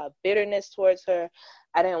 I had a lot of bitterness towards her.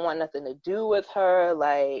 I didn't want nothing to do with her.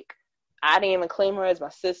 Like, I didn't even claim her as my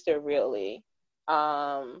sister, really.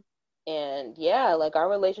 And yeah, like our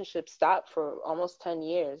relationship stopped for almost 10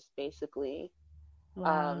 years, basically.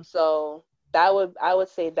 Wow. So I would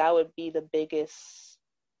say that would be the biggest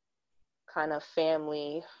kind of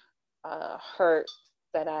family hurt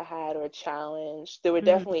that I had, or challenge. There were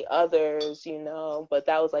definitely others, you know, but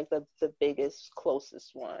that was like the biggest,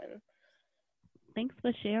 closest one. Thanks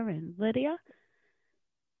for sharing. Lydia?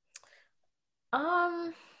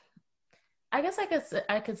 I guess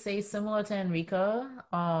I could say similar to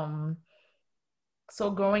Anreka.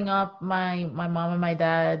 So growing up, my mom and my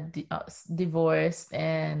dad divorced,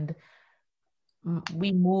 and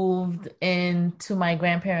we moved into my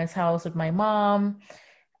grandparents' house with my mom.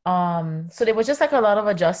 So there was just like a lot of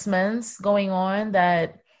adjustments going on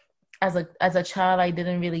that as a child I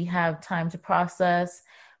didn't really have time to process.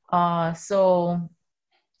 So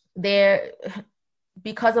there,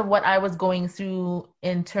 because of what I was going through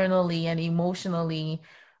internally and emotionally,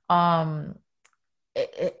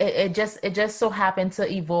 it just so happened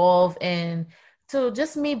to evolve into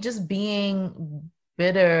just me just being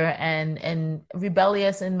bitter and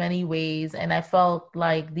rebellious in many ways. And I felt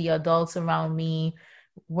like the adults around me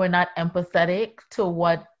were not empathetic to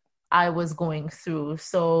what I was going through.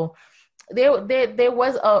 So there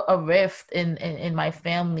was a rift in my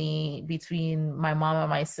family between my mom and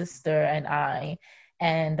my sister and I.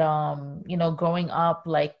 And you know, growing up,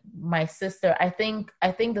 like my sister, I think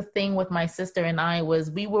the thing with my sister and I was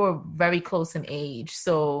we were very close in age.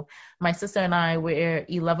 So my sister and I were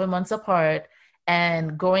 11 months apart.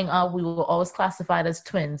 And growing up, we were always classified as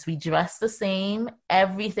twins. We dressed the same.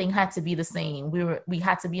 Everything had to be the same. We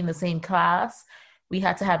had to be in the same class. We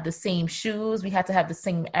had to have the same shoes. We had to have the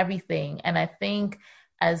same everything. And I think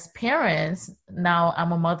as parents, now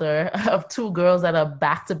I'm a mother of 2 girls that are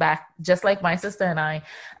back to back, just like my sister and I.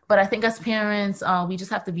 But I think as parents, we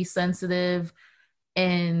just have to be sensitive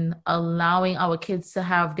in allowing our kids to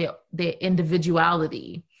have their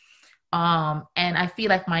individuality. And I feel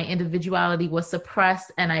like my individuality was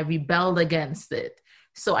suppressed and I rebelled against it.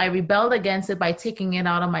 So I rebelled against it by taking it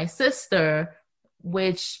out on my sister,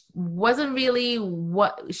 which wasn't really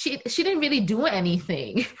what she didn't really do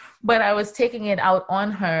anything, but I was taking it out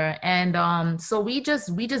on her. And so we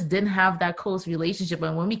just didn't have that close relationship.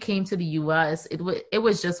 And when we came to the US, it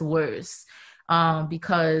was just worse,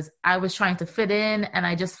 because I was trying to fit in, and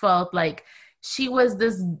I just felt like she was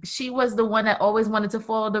the one that always wanted to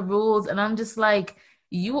follow the rules. And I'm just like,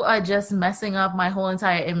 you are just messing up my whole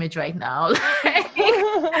entire image right now.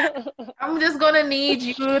 I'm just gonna need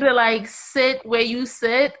you to like sit where you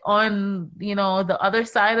sit on, the other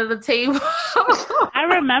side of the table. I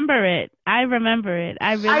remember it. I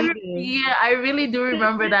really do. Yeah, I really do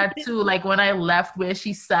remember that too. Like when I left where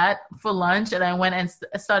she sat for lunch and I went and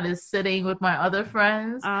started sitting with my other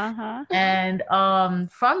friends. Uh-huh. And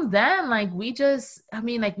from then, like we just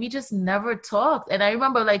never talked. And I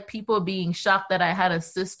remember like people being shocked that I had a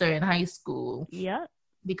sister in high school. Yep.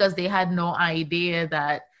 Because they had no idea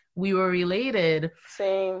that we were related.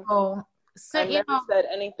 Same. Oh, I never said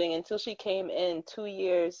anything until she came in 2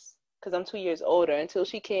 years, because I'm 2 years older, until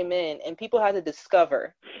she came in and people had to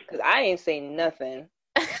discover, because I ain't saying nothing.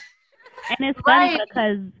 And it's funny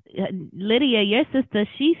because Lydia, your sister,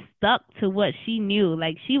 she stuck to what she knew.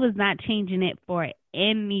 Like, she was not changing it for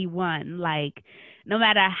anyone. Like, no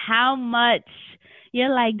matter how much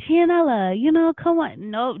you're like, Gianella, come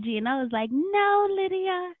on. Nope, Gianella's like, no,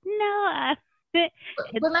 Lydia, no. But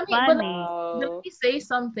let me say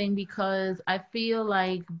something, because I feel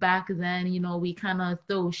like back then, we kind of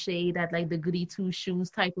throw shade at like the goody two shoes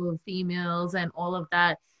type of females and all of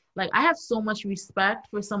that. Like, I have so much respect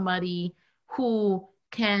for somebody who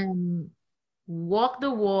can walk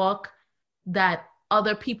the walk that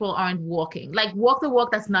other people aren't walking. Like, walk the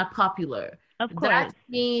walk that's not popular. Of course. That to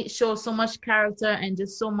me shows so much character and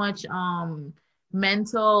just so much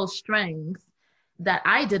mental strength that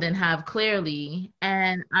I didn't have clearly.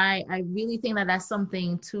 And I really think that that's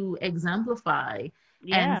something to exemplify.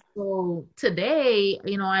 Yeah. And so today,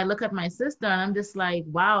 I look at my sister and I'm just like,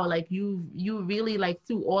 wow, like you really, like,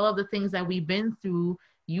 through all of the things that we've been through,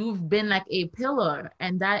 you've been like a pillar.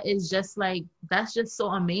 And that is just like, that's just so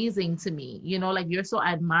amazing to me. Like, you're so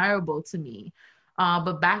admirable to me.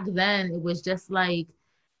 But back then it was just like,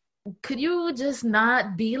 could you just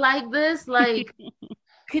not be like this? Like,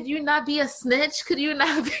 could you not be a snitch? Could you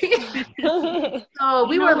not be? So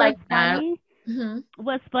we were like that. Mm-hmm.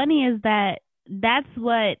 What's funny is that's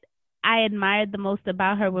what I admired the most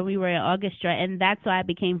about her when we were in orchestra, and that's why I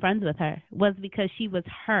became friends with her, was because she was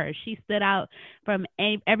her. She stood out from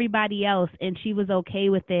everybody else, and she was okay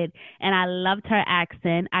with it, and I loved her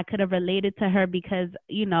accent. I could have related to her because,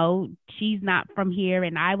 she's not from here,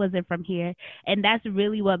 and I wasn't from here, and that's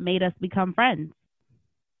really what made us become friends.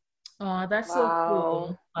 Oh, that's so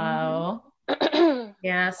cool. Wow.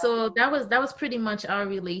 Yeah, so that was pretty much our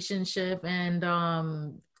relationship, and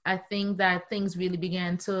I think that things really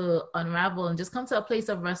began to unravel and just come to a place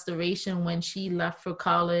of restoration when she left for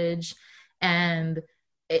college. And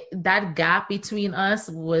that gap between us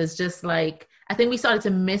was just like, I think we started to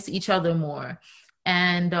miss each other more.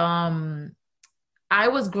 And I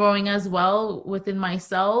was growing as well within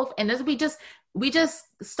myself. And as we just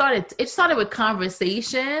started, it started with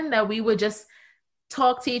conversation, that we would just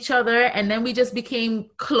talk to each other, and then we just became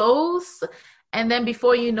close. And then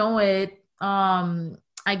before you know it,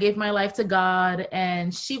 I gave my life to God,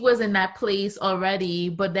 and she was in that place already.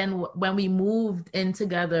 But then when we moved in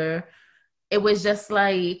together, it was just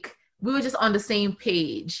like, we were just on the same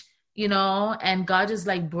page, and God just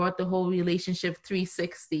like brought the whole relationship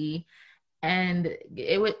 360. And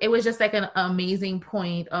it was just like an amazing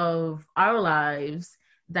point of our lives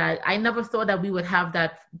that I never thought that we would have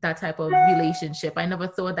that type of relationship. I never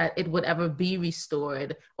thought that it would ever be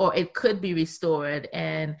restored, or it could be restored.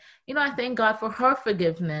 And, I thank God for her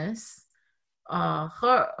forgiveness,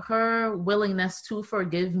 her willingness to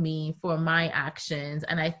forgive me for my actions.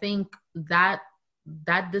 And I think that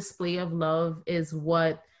display of love is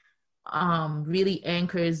what really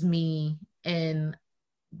anchors me in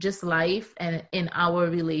just life and in our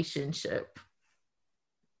relationship.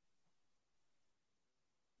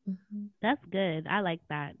 That's good. I like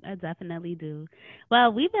that. I definitely do.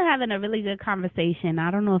 Well, we've been having a really good conversation.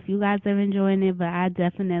 I don't know if you guys are enjoying it, but I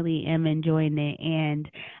definitely am enjoying it. And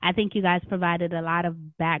I think you guys provided a lot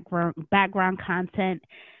of background content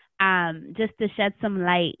just to shed some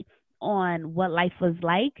light on what life was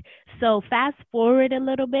like. So fast forward a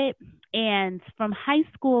little bit, and from high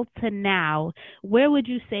school to now, where would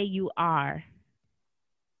you say you are?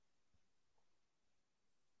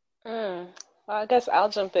 Well, I guess I'll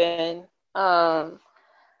jump in. Man,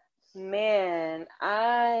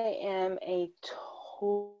 I am a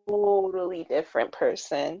totally different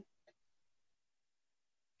person.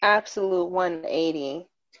 Absolute 180.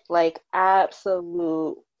 Like,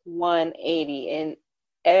 absolute 180 in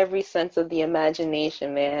every sense of the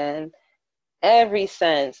imagination, man. Every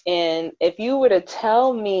sense. And if you were to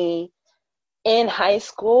tell me in high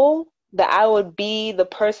school that I would be the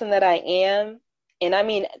person that I am And I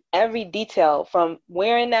mean every detail, from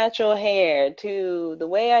wearing natural hair to the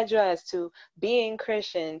way I dress to being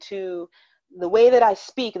Christian to the way that I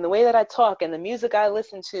speak and the way that I talk and the music I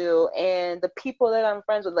listen to and the people that I'm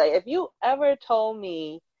friends with. Like, if you ever told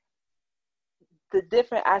me the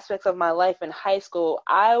different aspects of my life in high school,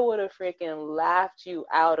 I would have freaking laughed you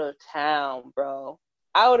out of town, bro.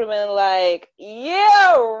 I would have been like,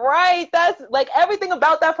 yeah, right. That's like, everything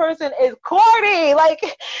about that person is corny. Like,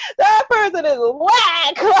 that person is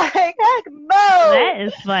whack. Like, heck no. That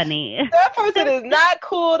is funny. That person is not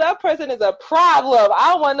cool. That person is a problem.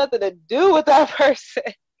 I don't want nothing to do with that person.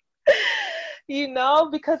 You know,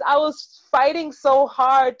 because I was fighting so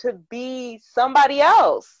hard to be somebody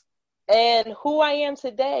else. And who I am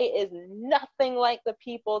today is nothing like the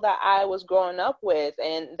people that I was growing up with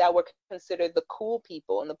and that were considered the cool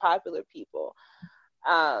people and the popular people.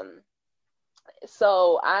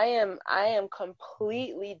 So I am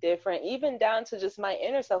completely different, even down to just my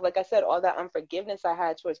inner self. Like I said, all that unforgiveness I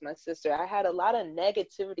had towards my sister. I had a lot of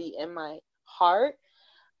negativity in my heart.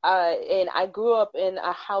 And I grew up in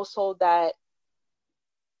a household that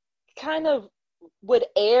kind of would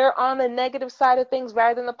err on the negative side of things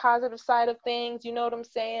rather than the positive side of things. You know what I'm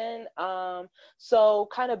saying? So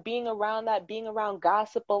kind of being around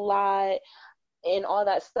gossip a lot and all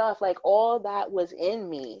that stuff, like all that was in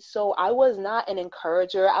me. So I was not an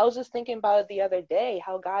encourager. I was just thinking about it the other day,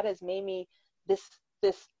 how God has made me this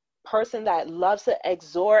person that loves to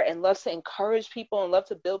exhort and loves to encourage people and loves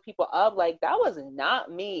to build people up. Like, that was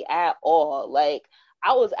not me at all. Like,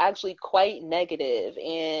 I was actually quite negative.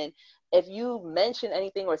 And if you mentioned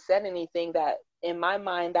anything or said anything that in my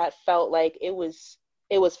mind that felt like it was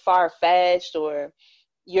far-fetched or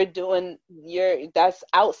that's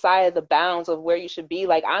outside of the bounds of where you should be,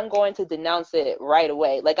 like, I'm going to denounce it right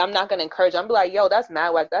away. Like, I'm not going to encourage. I'm like, yo, that's mad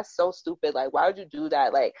whack. That's so stupid. Like, why would you do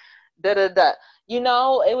that? Like, da da da. You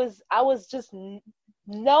know, I was just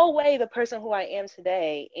no way the person who I am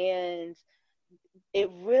today. And it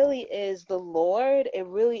really is the Lord. It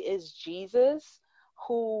really is Jesus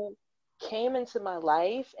who came into my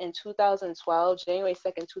life in 2012, January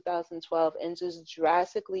 2nd, 2012, and just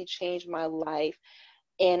drastically changed my life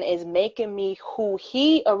and is making me who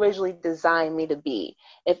he originally designed me to be.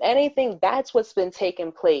 If anything, that's what's been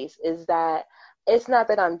taking place, is that it's not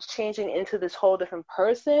that I'm changing into this whole different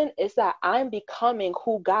person. It's that I'm becoming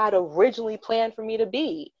who God originally planned for me to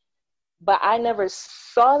be. But I never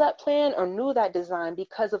saw that plan or knew that design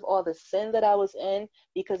because of all the sin that I was in,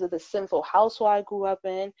 because of the sinful household I grew up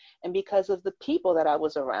in, and because of the people that I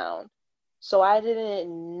was around. So I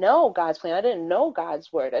didn't know God's plan. I didn't know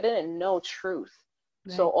God's word. I didn't know truth.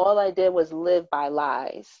 Right. So all I did was live by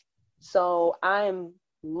lies. So I'm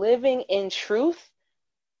living in truth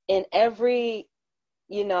in every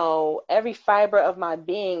fiber of my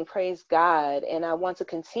being, praise God. And I want to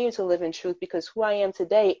continue to live in truth, because who I am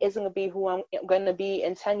today isn't going to be who I'm going to be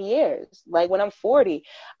in 10 years. Like, when I'm 40,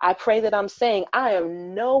 I pray that I'm saying I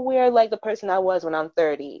am nowhere like the person I was when I'm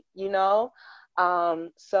 30, you know?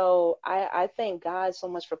 So I thank God so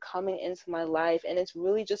much for coming into my life. And it's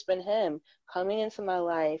really just been him coming into my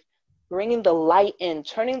life, bringing the light in,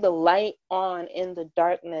 turning the light on in the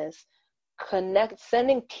darkness,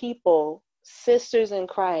 sending people, sisters in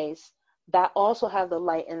Christ, that also have the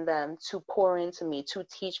light in them to pour into me, to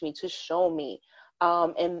teach me, to show me,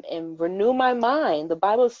 and renew my mind. The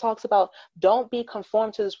Bible talks about, don't be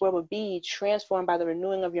conformed to this world, but be transformed by the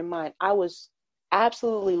renewing of your mind. I was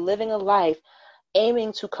absolutely living a life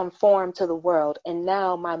aiming to conform to the world, and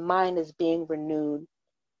now my mind is being renewed.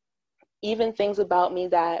 Even things about me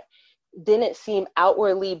that didn't seem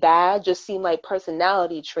outwardly bad, just seemed like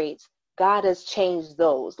personality traits, God has changed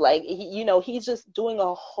those. Like, he's just doing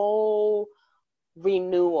a whole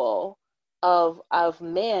renewal of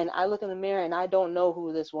man. I look in the mirror and I don't know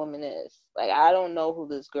who this woman is. Like, I don't know who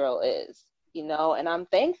this girl is, and I'm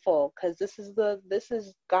thankful, because this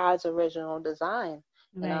is God's original design.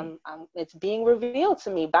 Right. And it's being revealed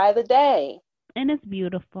to me by the day. And it's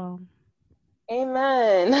beautiful.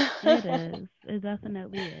 Amen. It is. It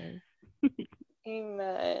definitely is.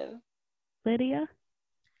 Amen. Lydia?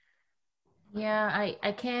 Yeah,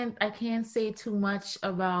 I can't say too much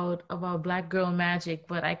about Black Girl Magic,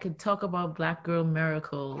 but I could talk about Black Girl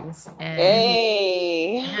Miracles. And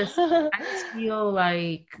hey. I just feel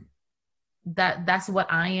like that's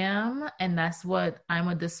what I am, and that's what I'm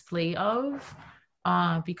a display of,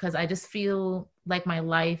 because I just feel like my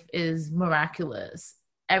life is miraculous,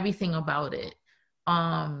 everything about it.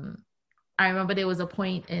 I remember there was a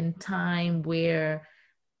point in time where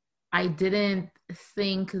I didn't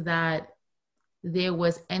think that there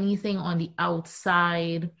was anything on the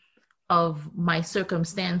outside of my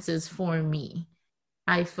circumstances for me.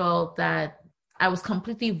 I felt that I was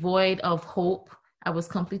completely void of hope. I was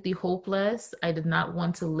completely hopeless. I did not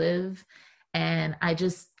want to live. And I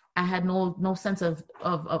had no sense of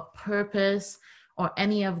purpose or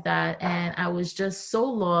any of that. And I was just so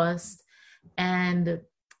lost. And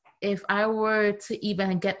if I were to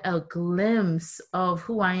even get a glimpse of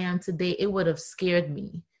who I am today, it would have scared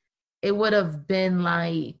me. It would have been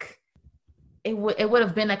like, it would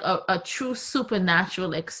have been like a true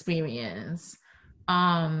supernatural experience.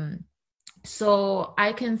 So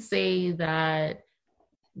I can say that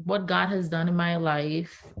what God has done in my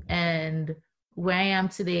life and where I am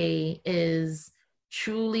today is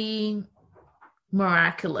truly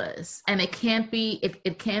miraculous, and it can't be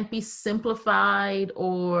it can't be simplified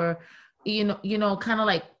or kind of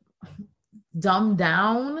like dumbed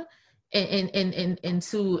down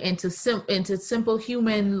into simple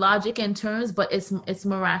human logic and terms, but it's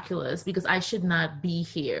miraculous because I should not be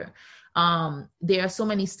here. There are so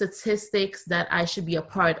many statistics that I should be a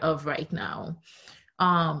part of right now.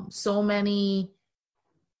 So many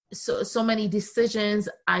decisions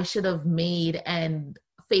I should have made and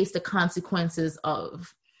face the consequences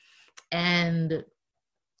of. And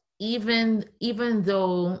even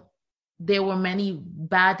though there were many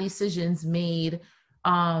bad decisions made,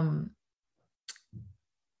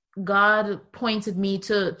 God pointed me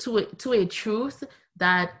to a truth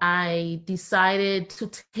that I decided to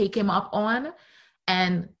take him up on.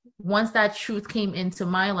 And once that truth came into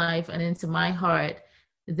my life and into my heart,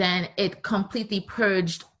 then it completely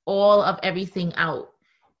purged all of everything out.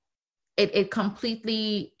 It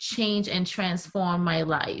completely changed and transformed my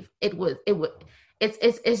life. It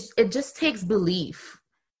just takes belief,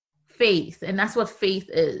 faith, and that's what faith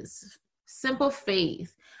is. Simple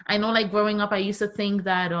faith. I know, like growing up, I used to think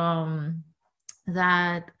that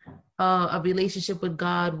a relationship with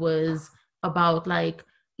God was about like,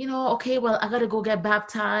 okay, well, I gotta go get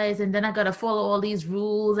baptized, and then I gotta follow all these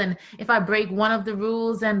rules, and if I break one of the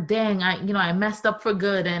rules, then dang, I messed up for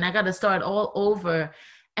good, and I gotta start all over.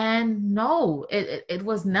 And no, it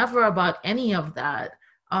was never about any of that.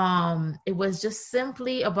 It was just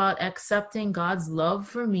simply about accepting God's love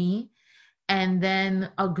for me, and then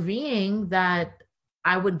agreeing that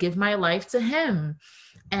I would give my life to him.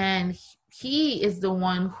 And he is the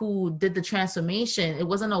one who did the transformation. It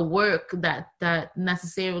wasn't a work that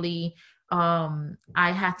necessarily I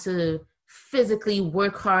had to physically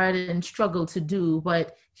work hard and struggle to do,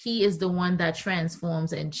 but he is the one that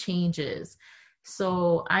transforms and changes.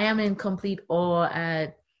 So I am in complete awe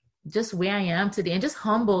at just where I am today, and just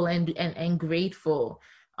humble and grateful,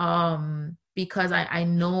 because I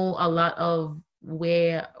know a lot of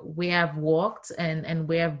where I've walked and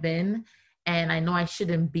where I've been, and I know I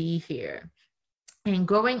shouldn't be here. And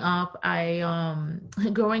growing up,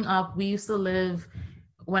 we used to live,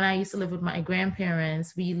 when I used to live with my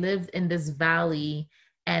grandparents, we lived in this valley,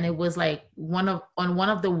 and it was like on one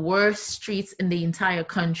of the worst streets in the entire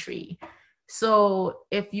country. So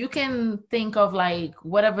if you can think of like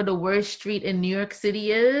whatever the worst street in New York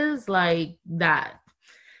City is, like that.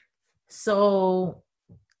 So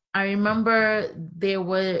I remember they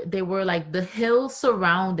were like the hills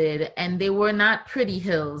surrounded, and they were not pretty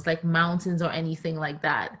hills like mountains or anything like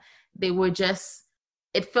that. They were just,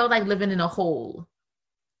 it felt like living in a hole.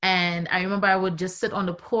 And I remember I would just sit on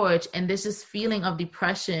the porch, and there's this feeling of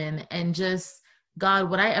depression and just, God,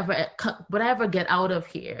 would I ever get out of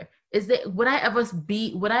here? Would I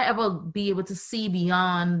ever be able to see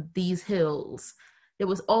beyond these hills? There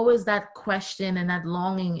was always that question and that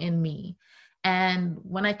longing in me. And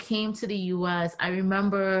when I came to the US, I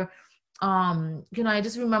remember, I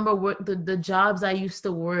just remember the jobs I used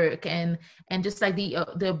to work, and just like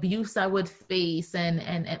the abuse I would face,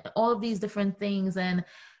 and all of these different things. And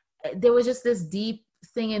there was just this deep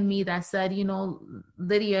thing in me that said,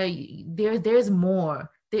 Lydia, there's more.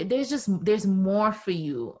 There's more for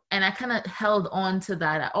you. And I kind of held on to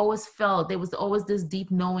that. I always felt there was always this deep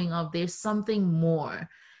knowing of there's something more.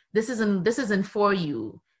 This isn't for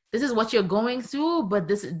you. This is what you're going through, but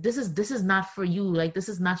this is not for you. Like, this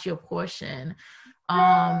is not your portion.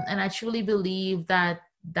 And I truly believe that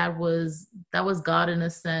was God, in a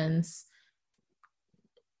sense,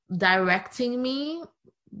 directing me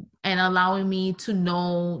and allowing me to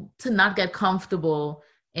not get comfortable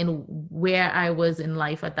in where I was in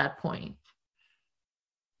life at that point.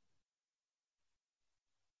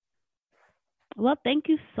 Well, thank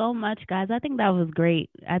you so much, guys. I think that was great.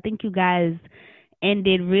 I think you guys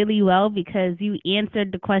ended really well because you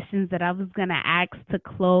answered the questions that I was going to ask to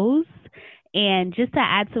close. And just to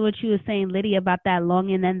add to what you were saying, Lydia, about that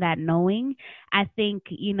longing and that knowing, I think,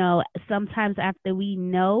 sometimes after we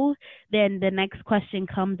know, then the next question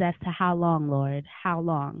comes as to how long, Lord, how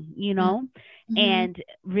long, and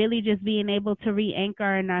really just being able to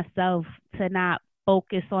re-anchor in ourselves to not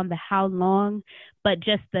focus on the how long, but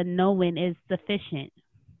just the knowing is sufficient.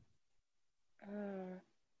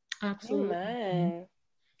 Absolutely.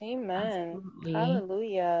 Amen. Absolutely.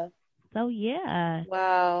 Hallelujah. So, yeah.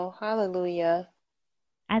 Wow. Hallelujah.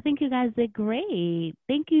 I think you guys did great.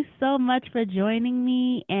 Thank you so much for joining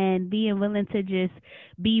me and being willing to just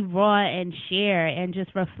be raw and share and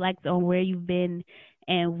just reflect on where you've been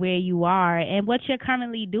and where you are and what you're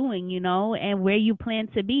currently doing, and where you plan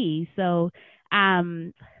to be. So,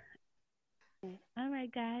 all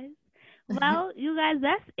right, guys. Well, you guys,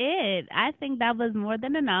 that's it. I think that was more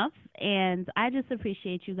than enough, and I just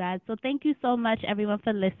appreciate you guys. So thank you so much, everyone,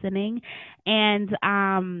 for listening. And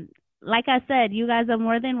like I said, you guys are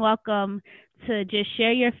more than welcome to just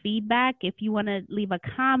share your feedback. If you want to leave a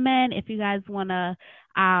comment, if you guys want to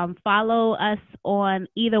follow us on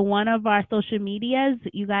either one of our social medias,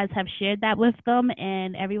 you guys have shared that with them,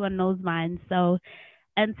 and everyone knows mine. So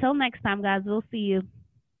until next time, guys, we'll see you.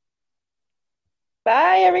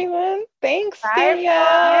 Bye, everyone. Thanks, Bye,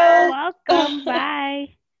 Danielle. You're welcome. Bye.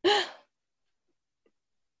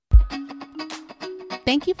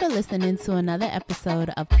 Thank you for listening to another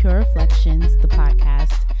episode of Pure Reflections, the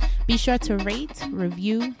podcast. Be sure to rate,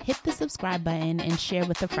 review, hit the subscribe button, and share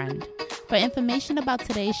with a friend. For information about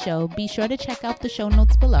today's show, be sure to check out the show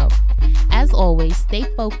notes below. As always, stay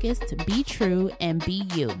focused, be true, and be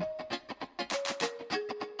you.